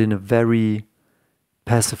 but in a very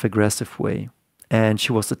passive-aggressive way. And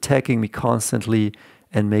she was attacking me constantly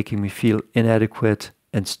and making me feel inadequate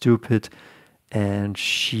and stupid. And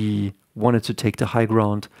she wanted to take the high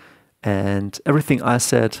ground, and everything I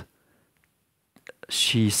said,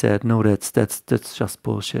 she said, no, that's just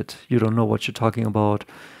bullshit. You don't know what you're talking about,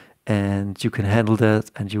 and you can handle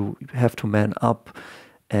that, and you have to man up,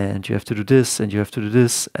 and you have to do this, and you have to do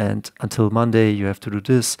this, and until Monday you have to do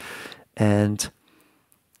this. And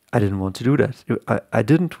I didn't want to do that. I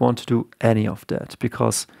didn't want to do any of that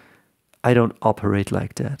because I don't operate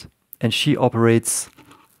like that. And she operates.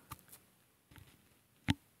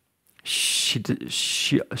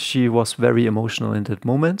 She was very emotional in that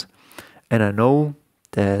moment, and I know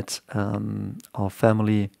that our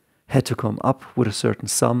family had to come up with a certain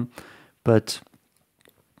sum, but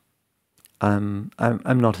I'm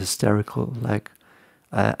not hysterical. Like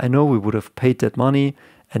I know we would have paid that money,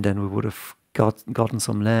 and then we would have gotten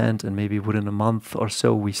some land, and maybe within a month or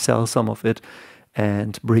so we sell some of it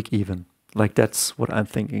and break even. Like that's what I'm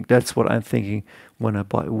thinking. That's what I'm thinking when I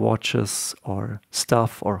buy watches or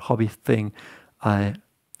stuff or hobby thing. I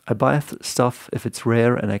buy stuff if it's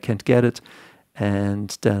rare and I can't get it,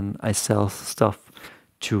 and then I sell stuff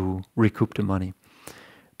to recoup the money.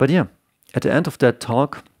 But yeah, at the end of that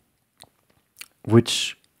talk,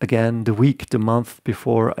 which again the month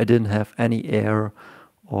before, I didn't have any air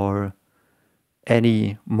or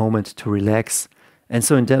any moment to relax. And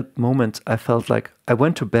so in that moment, I felt like I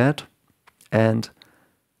went to bed, and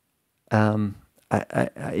I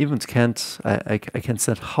even I can't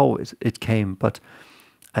say how it came, but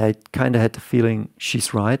I kind of had the feeling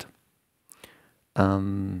she's right.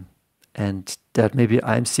 And that maybe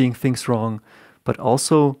I'm seeing things wrong, but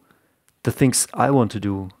also the things I want to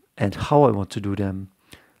do and how I want to do them.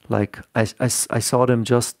 Like I saw them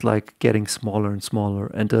just like getting smaller and smaller,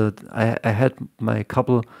 and I had my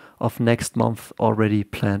couple of next month already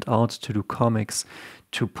planned out to do comics,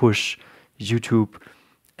 to push YouTube,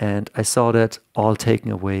 and I saw that all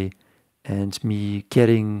taken away, and me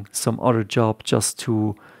getting some other job just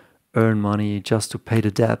to earn money, just to pay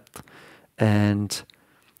the debt, and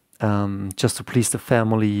just to please the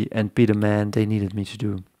family and be the man they needed me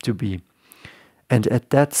to be. And at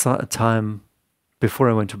that time, before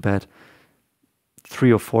I went to bed,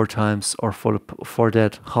 3 or 4 times, or for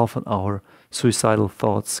that half an hour, suicidal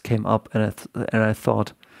thoughts came up, and I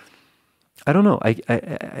thought, I don't know,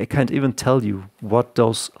 I can't even tell you what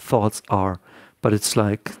those thoughts are, but it's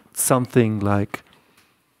like something like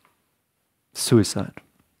suicide.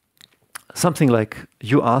 Something like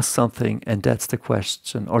you ask something and that's the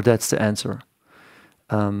question, or that's the answer.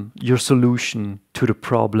 Your solution to the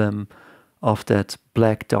problem of that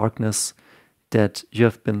black darkness that you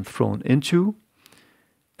have been thrown into,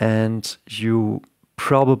 and you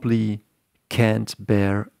probably can't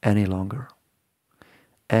bear any longer.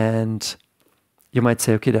 And you might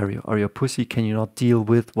say, okay, Dario, are you a pussy? Can you not deal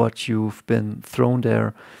with what you've been thrown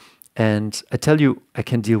there? And I tell you, I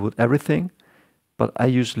can deal with everything, but I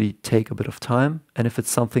usually take a bit of time. And if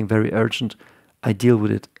it's something very urgent, I deal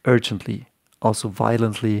with it urgently, also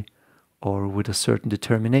violently, or with a certain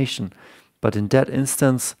determination. But in that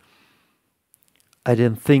instance, I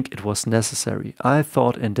didn't think it was necessary. I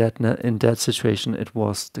thought in that situation, it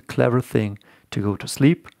was the clever thing to go to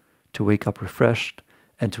sleep, to wake up refreshed,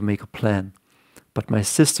 and to make a plan. But my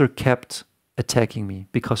sister kept attacking me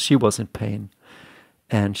because she was in pain.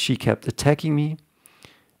 And she kept attacking me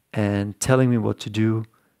and telling me what to do,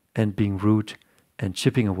 and being rude and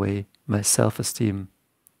chipping away my self-esteem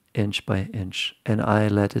inch by inch. And I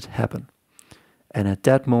let it happen. And at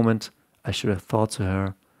that moment, I should have thought to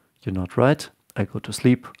her, you're not right. I go to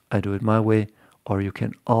sleep, I do it my way, or you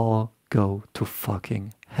can all go to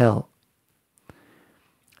fucking hell.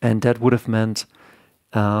 And that would have meant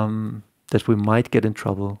that we might get in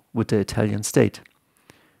trouble with the Italian state.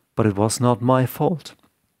 But it was not my fault,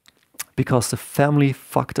 because the family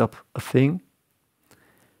fucked up a thing,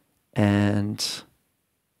 and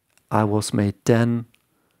I was made then,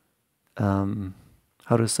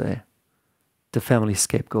 how to say, the family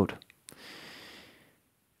scapegoat.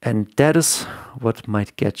 And that is what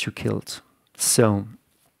might get you killed. So,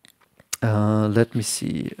 let me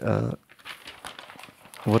see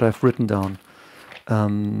what I've written down.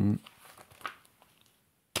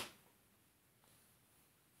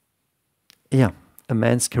 Yeah, a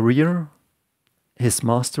man's career, his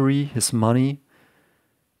mastery, his money,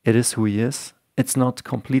 it is who he is. It's not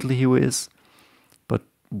completely who he is, but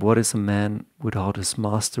what is a man without his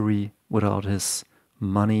mastery, without his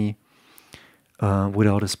money,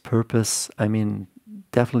 without his purpose? I mean,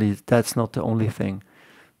 definitely that's not the only thing,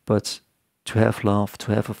 but to have love,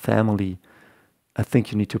 to have a family, I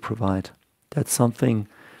think you need to provide. That's something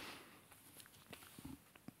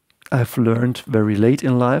I've learned very late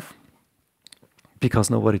in life, because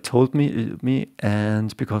nobody told me,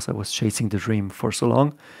 and because I was chasing the dream for so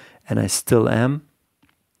long, and I still am.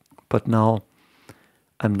 But now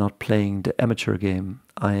I'm not playing the amateur game.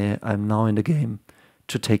 I'm now in the game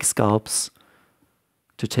to take scalps,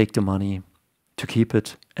 to take the money, to keep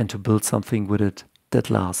it, and to build something with it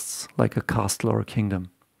that lasts, like a castle or a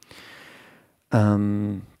kingdom.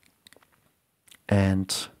 And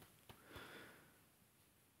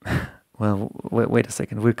well, wait a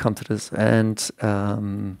second, we'll come to this. And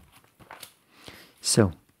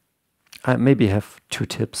so I maybe have 2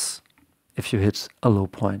 tips if you hit a low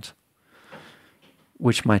point,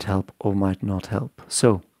 which might help or might not help.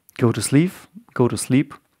 So go to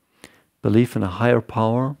sleep, believe in a higher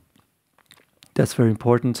power. That's very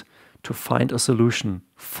important, to find a solution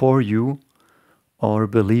for you, or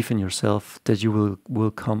believe in yourself that you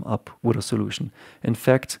will come up with a solution. In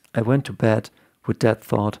fact, I went to bed with that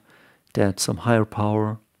thought, that some higher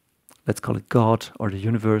power, let's call it God or the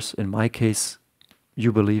universe, in my case,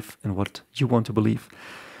 you believe in what you want to believe,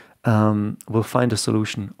 will find a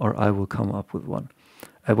solution, or I will come up with one.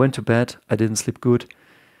 I went to bed, I didn't sleep good,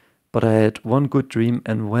 but I had one good dream,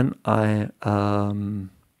 and when I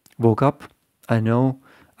woke up, I knew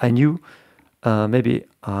maybe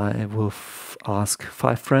I will ask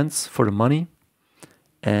 5 friends for the money,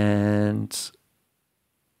 and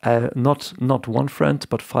not one friend,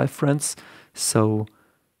 but 5 friends. So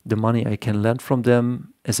the money I can lend from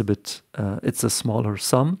them is a bit, it's a smaller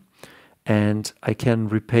sum, and I can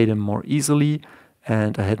repay them more easily.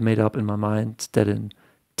 And I had made up in my mind that in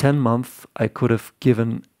 10 months I could have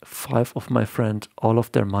given 5 of my friends all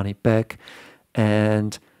of their money back,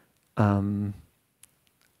 and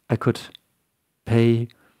I could pay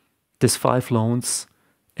this 5 loans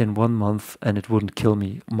in 1 month, and it wouldn't kill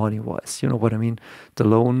me money-wise. You know what I mean? The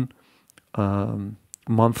loan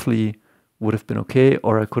monthly would have been okay,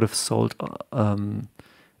 or I could have sold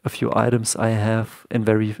a few items I have,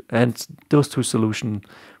 and those 2 solutions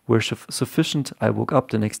were sufficient. I woke up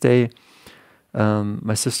the next day.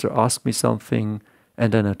 My sister asked me something,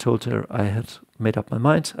 and then I told her I had made up my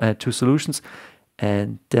mind. I had 2 solutions,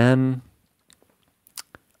 and then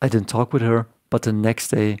I didn't talk with her, but the next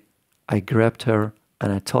day I grabbed her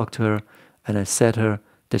and I talked to her, and I said to her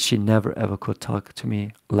that she never ever could talk to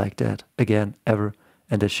me like that again, ever,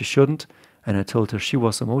 and that she shouldn't. And I told her she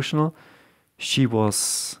was emotional. She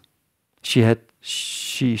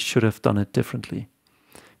should have done it differently,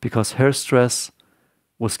 because her stress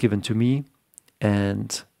was given to me,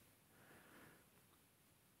 and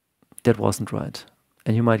that wasn't right.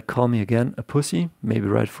 And you might call me again a pussy, maybe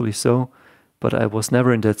rightfully so, but I was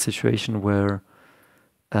never in that situation where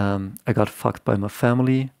I got fucked by my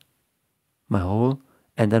family, my whole,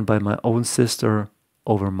 and then by my own sister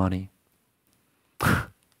over money.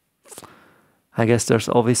 I guess there's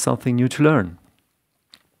always something new to learn.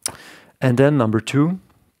 And then number 2,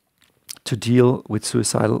 to deal with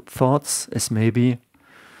suicidal thoughts is maybe,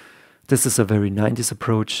 this is a very 90s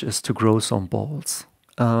approach, is to grow some balls.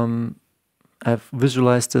 I've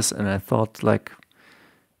visualized this, and I thought like,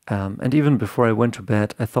 and even before I went to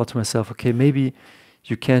bed, I thought to myself, okay, maybe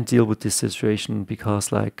you can't deal with this situation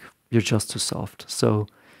because like you're just too soft. So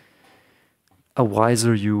a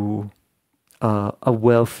wiser you, a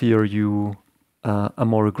wealthier you, a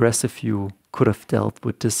more aggressive you could have dealt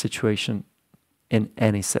with this situation in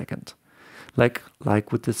any second. Like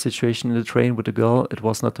with the situation in the train with the girl, it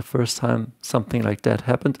was not the first time something like that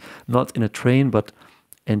happened. Not in a train, but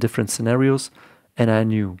in different scenarios. And I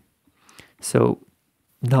knew. So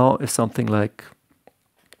now if something like,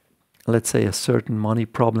 let's say a certain money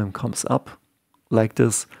problem comes up like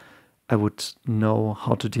this, I would know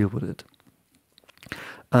how to deal with it.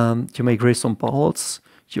 You may raise some balls.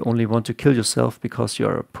 You only want to kill yourself because you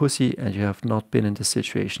are a pussy and you have not been in this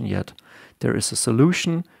situation yet. There is a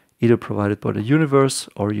solution, either provided by the universe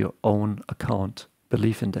or your own account.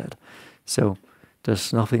 Believe in that. So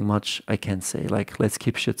there's nothing much I can say. Like, let's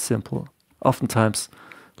keep shit simple. Oftentimes,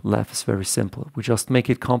 life is very simple. We just make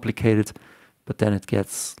it complicated, but then it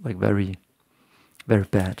gets like very, very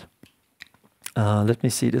bad. Let me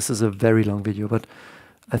see. This is a very long video, but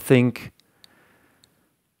I think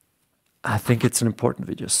it's an important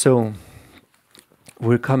video. So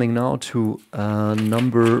we're coming now to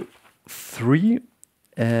number 3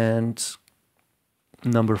 and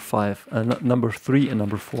number 5. Number 3 and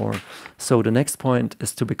number 4. So the next point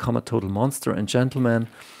is to become a total monster and gentleman.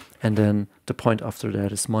 And then the point after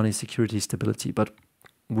that is money, security, stability. But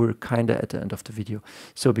we're kind of at the end of the video.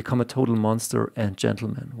 So become a total monster and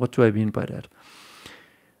gentleman. What do I mean by that?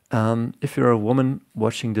 If you're a woman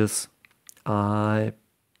watching this, I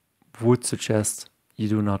would suggest you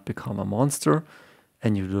do not become a monster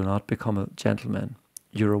and you do not become a gentleman.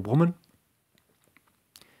 You're a woman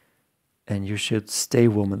and you should stay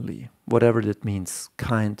womanly, whatever that means.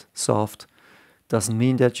 Kind, soft, doesn't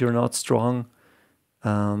mean that you're not strong,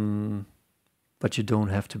 but you don't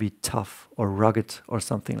have to be tough or rugged or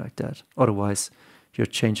something like that. Otherwise, you're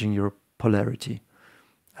changing your polarity.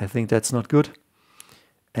 I think that's not good.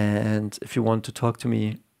 And if you want to talk to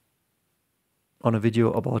me on a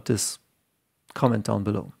video about this, comment down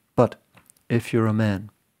below. But if you're a man,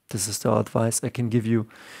 this is the advice I can give you.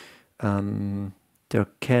 There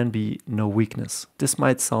can be no weakness. This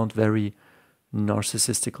might sound very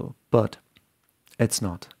narcissistical, but it's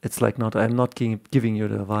not. It's like not. I'm not giving you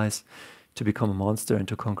the advice to become a monster and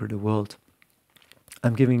to conquer the world.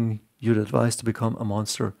 I'm giving you the advice to become a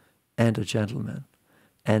monster and a gentleman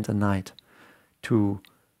and a knight, to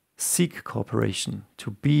seek cooperation,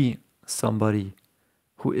 to be somebody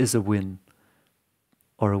who is a win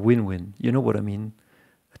or a win-win. You know what I mean?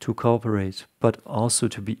 To cooperate, but also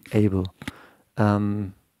to be able.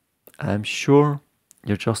 I'm sure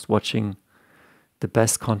you're just watching the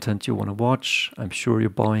best content you want to watch. I'm sure you're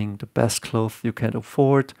buying the best clothes you can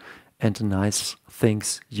afford and the nice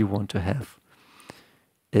things you want to have.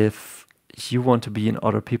 If you want to be in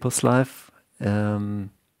other people's life, find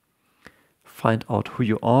out who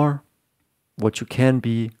you are what you can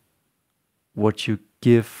be, what you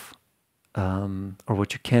give, or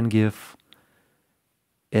what you can give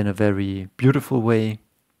in a very beautiful way.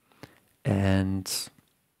 And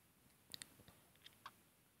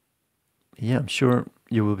yeah, I'm sure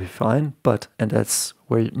you will be fine, and that's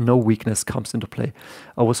where no weakness comes into play.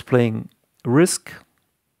 I was playing Risk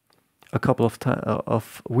a couple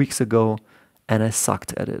of weeks ago, and I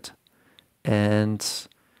sucked at it. And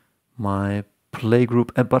my play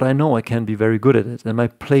group, but I know I can be very good at it, and my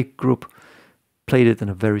play group played it in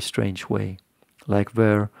a very strange way, like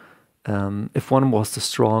where if one was the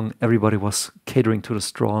strong, everybody was catering to the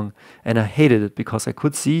strong, and I hated it because I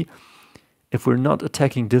could see if we're not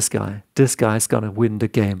attacking this guy's gonna win the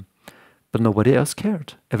game. But nobody else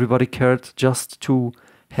cared. Everybody cared just to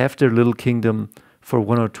have their little kingdom for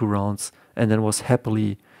 1 or 2 rounds, and then was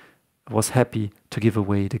happy to give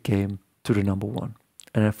away the game to the number 1.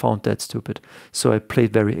 And I found that stupid. So I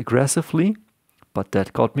played very aggressively, but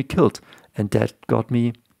that got me killed. And that got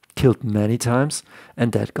me killed many times,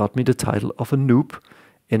 and that got me the title of a noob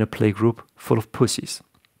in a playgroup full of pussies.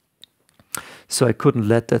 So I couldn't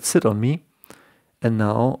let that sit on me, and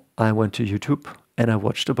now I went to YouTube and I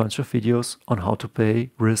watched a bunch of videos on how to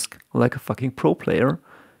play Risk like a fucking pro player,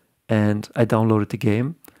 and I downloaded the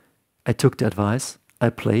game, I took the advice, I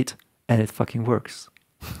played, and it fucking works.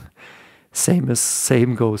 Same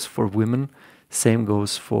goes for women, same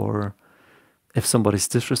goes for if somebody's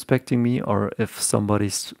disrespecting me or if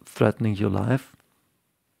somebody's threatening your life.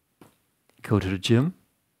 Go to the gym,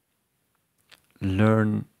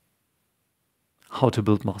 learn how to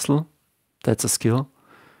build muscle, that's a skill.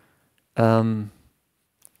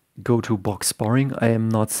 Go to box sparring. I am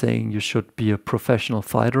not saying you should be a professional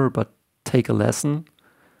fighter, but take a lesson,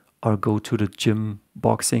 or go to the gym,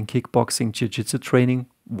 boxing, kickboxing, jiu-jitsu training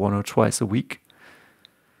 1 or twice a week.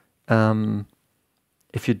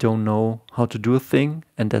 If you don't know how to do a thing,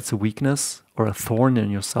 and that's a weakness or a thorn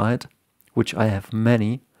in your side, which I have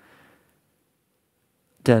many,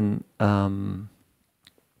 then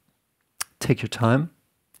take your time,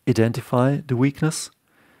 identify the weakness,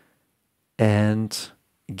 and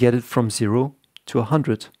get it from 0 to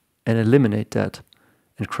 100 and eliminate that,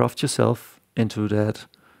 and craft yourself into that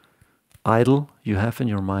idol you have in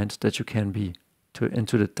your mind that you can be,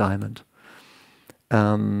 into the diamond.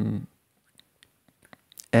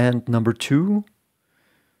 And number 2,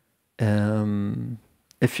 I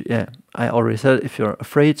already said, if you're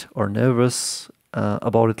afraid or nervous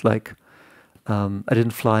about it, like I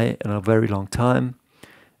didn't fly in a very long time,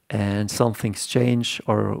 and some things change,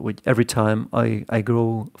 or every time I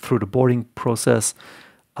go through the boarding process,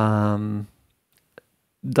 doesn't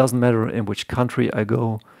matter in which country I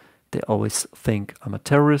go, they always think I'm a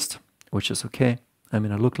terrorist, which is okay. I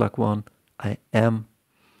mean, I look like one, I am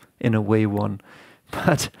in a way one,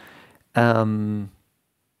 but I'm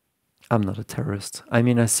not a terrorist. I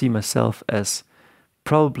mean, I see myself as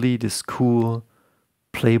probably this cool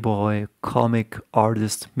playboy, comic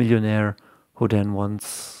artist, millionaire, who then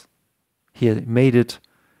once he had made it,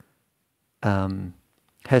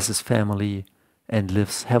 has his family, and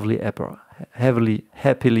lives happily ever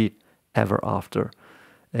after.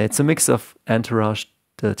 It's a mix of Entourage,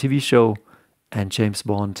 the TV show, and James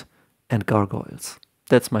Bond and gargoyles.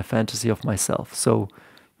 That's my fantasy of myself. So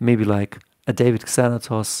maybe like a David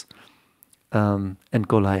Xanatos and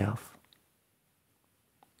Goliath.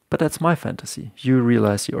 But that's my fantasy. You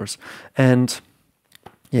realize yours. And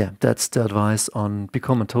yeah, that's the advice on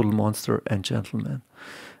become a total monster and gentleman.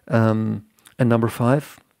 And number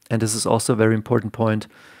 5, and this is also a very important point,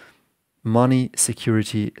 money,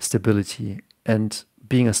 security, stability. And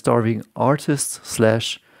being a starving artist /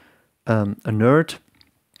 a nerd,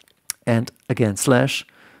 and again / with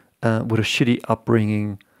a shitty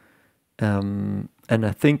upbringing. And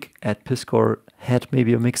I think Ed Piskor had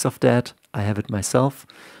maybe a mix of that. I have it myself.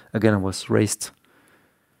 Again, I was raised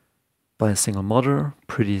by a single mother,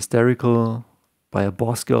 pretty hysterical, by a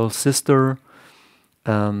boss girl sister.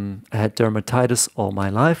 I had dermatitis all my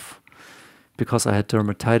life. Because I had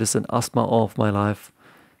dermatitis and asthma all of my life,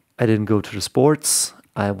 I didn't go to the sports.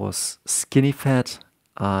 I was skinny fat.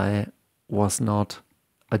 I was not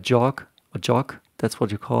a jock, that's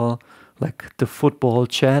what you call, like the football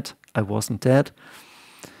Chad. I wasn't that.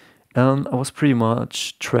 I was pretty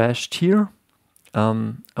much trashed here.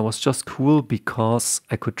 I was just cool because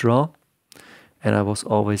I could draw, and I was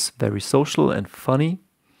always very social and funny.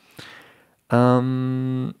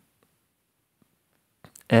 And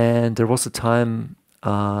there was a time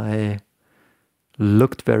I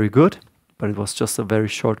looked very good, but it was just a very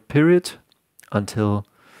short period until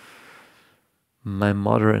my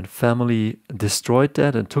mother and family destroyed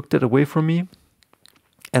that and took that away from me.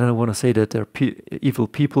 And I don't want to say that they're evil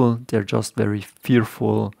people. They're just very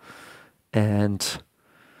fearful and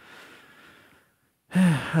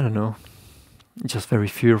I don't know, just very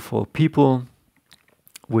fearful people,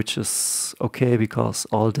 which is okay because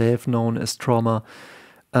all they've known is trauma.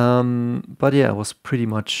 But yeah, I was pretty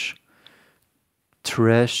much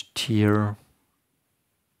trash tier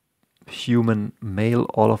human male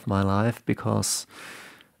all of my life because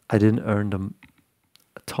I didn't earn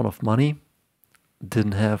a ton of money,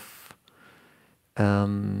 didn't have a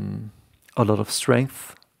lot of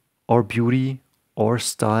strength or beauty or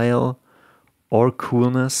style or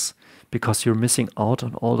coolness, because you're missing out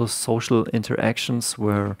on all those social interactions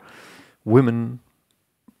where women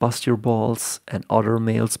bust your balls and other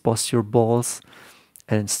males bust your balls,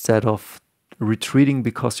 and instead of retreating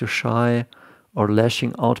because you're shy or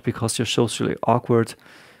lashing out because you're socially awkward,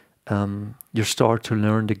 you start to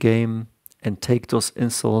learn the game and take those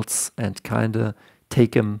insults and kind of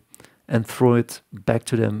take them and throw it back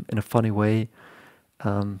to them in a funny way.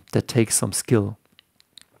 That takes some skill.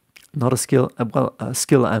 Not a skill, well, a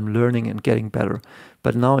skill I'm learning and getting better.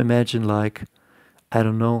 But now imagine, like, I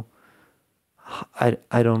don't know,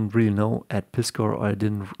 I don't really know Ed Piskor, or I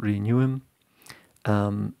didn't really knew him.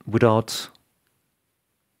 Without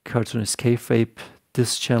Cartoonist Kayfabe,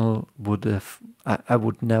 this channel would have, I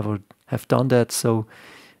would never have done that. So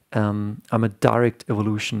I'm a direct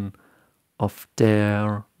evolution of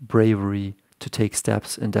their bravery to take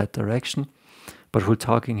steps in that direction. But we're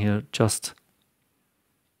talking here just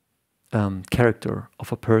character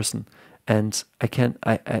of a person, and I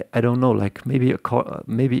don't know, like maybe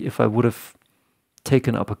maybe if I would have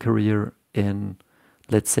taken up a career in,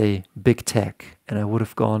 let's say, big tech, and I would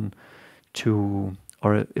have gone to,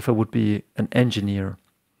 or if I would be an engineer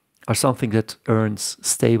or something that earns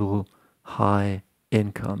stable high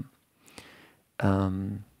income,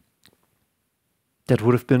 that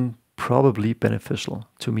would have been probably beneficial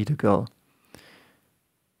to meet a girl.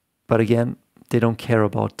 But again, they don't care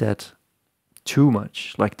about that too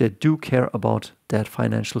much. Like, they do care about that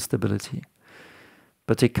financial stability,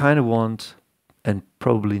 but they kind of want and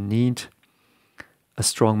probably need a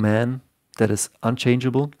strong man that is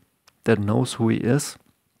unchangeable, that knows who he is,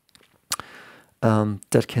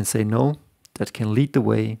 that can say no, that can lead the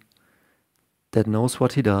way, that knows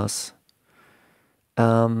what he does,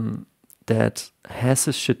 that has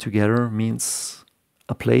his shit together, means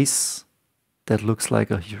a place that looks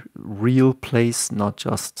like a real place, not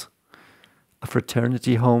just a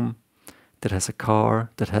fraternity home, that has a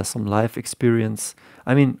car, that has some life experience.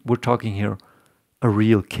 I mean, we're talking here a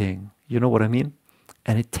real king. You know what I mean?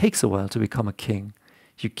 And it takes a while to become a king.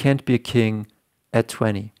 You can't be a king at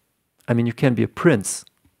 20. I mean, you can be a prince,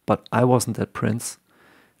 but I wasn't that prince.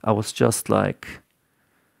 I was just like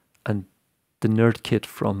the nerd kid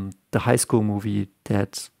from the high school movie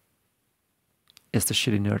that is the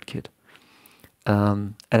shitty nerd kid.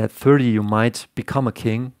 And at 30, you might become a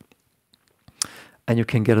king, and you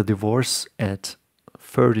can get a divorce at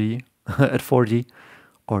 30, at 40,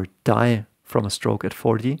 or die from a stroke at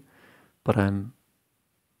 40. But I'm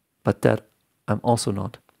also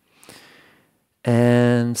not.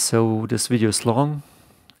 And so this video is long,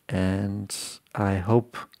 and I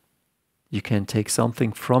hope you can take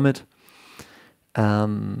something from it.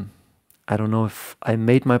 I don't know if I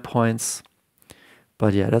made my points,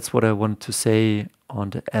 but yeah, that's what I want to say on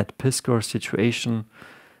the Ed Piskor situation.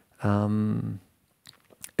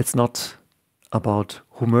 It's not about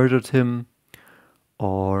who murdered him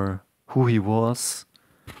or who he was.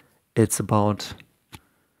 It's about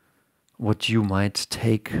what you might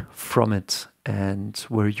take from it and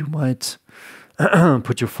where you might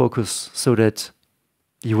put your focus so that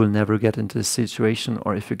you will never get into this situation,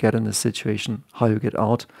 or if you get in this situation, how you get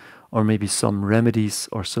out, or maybe some remedies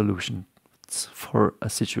or solutions for a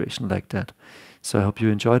situation like that. So I hope you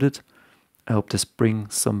enjoyed it. I hope this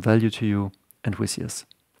brings some value to you, and we see us.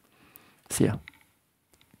 See ya.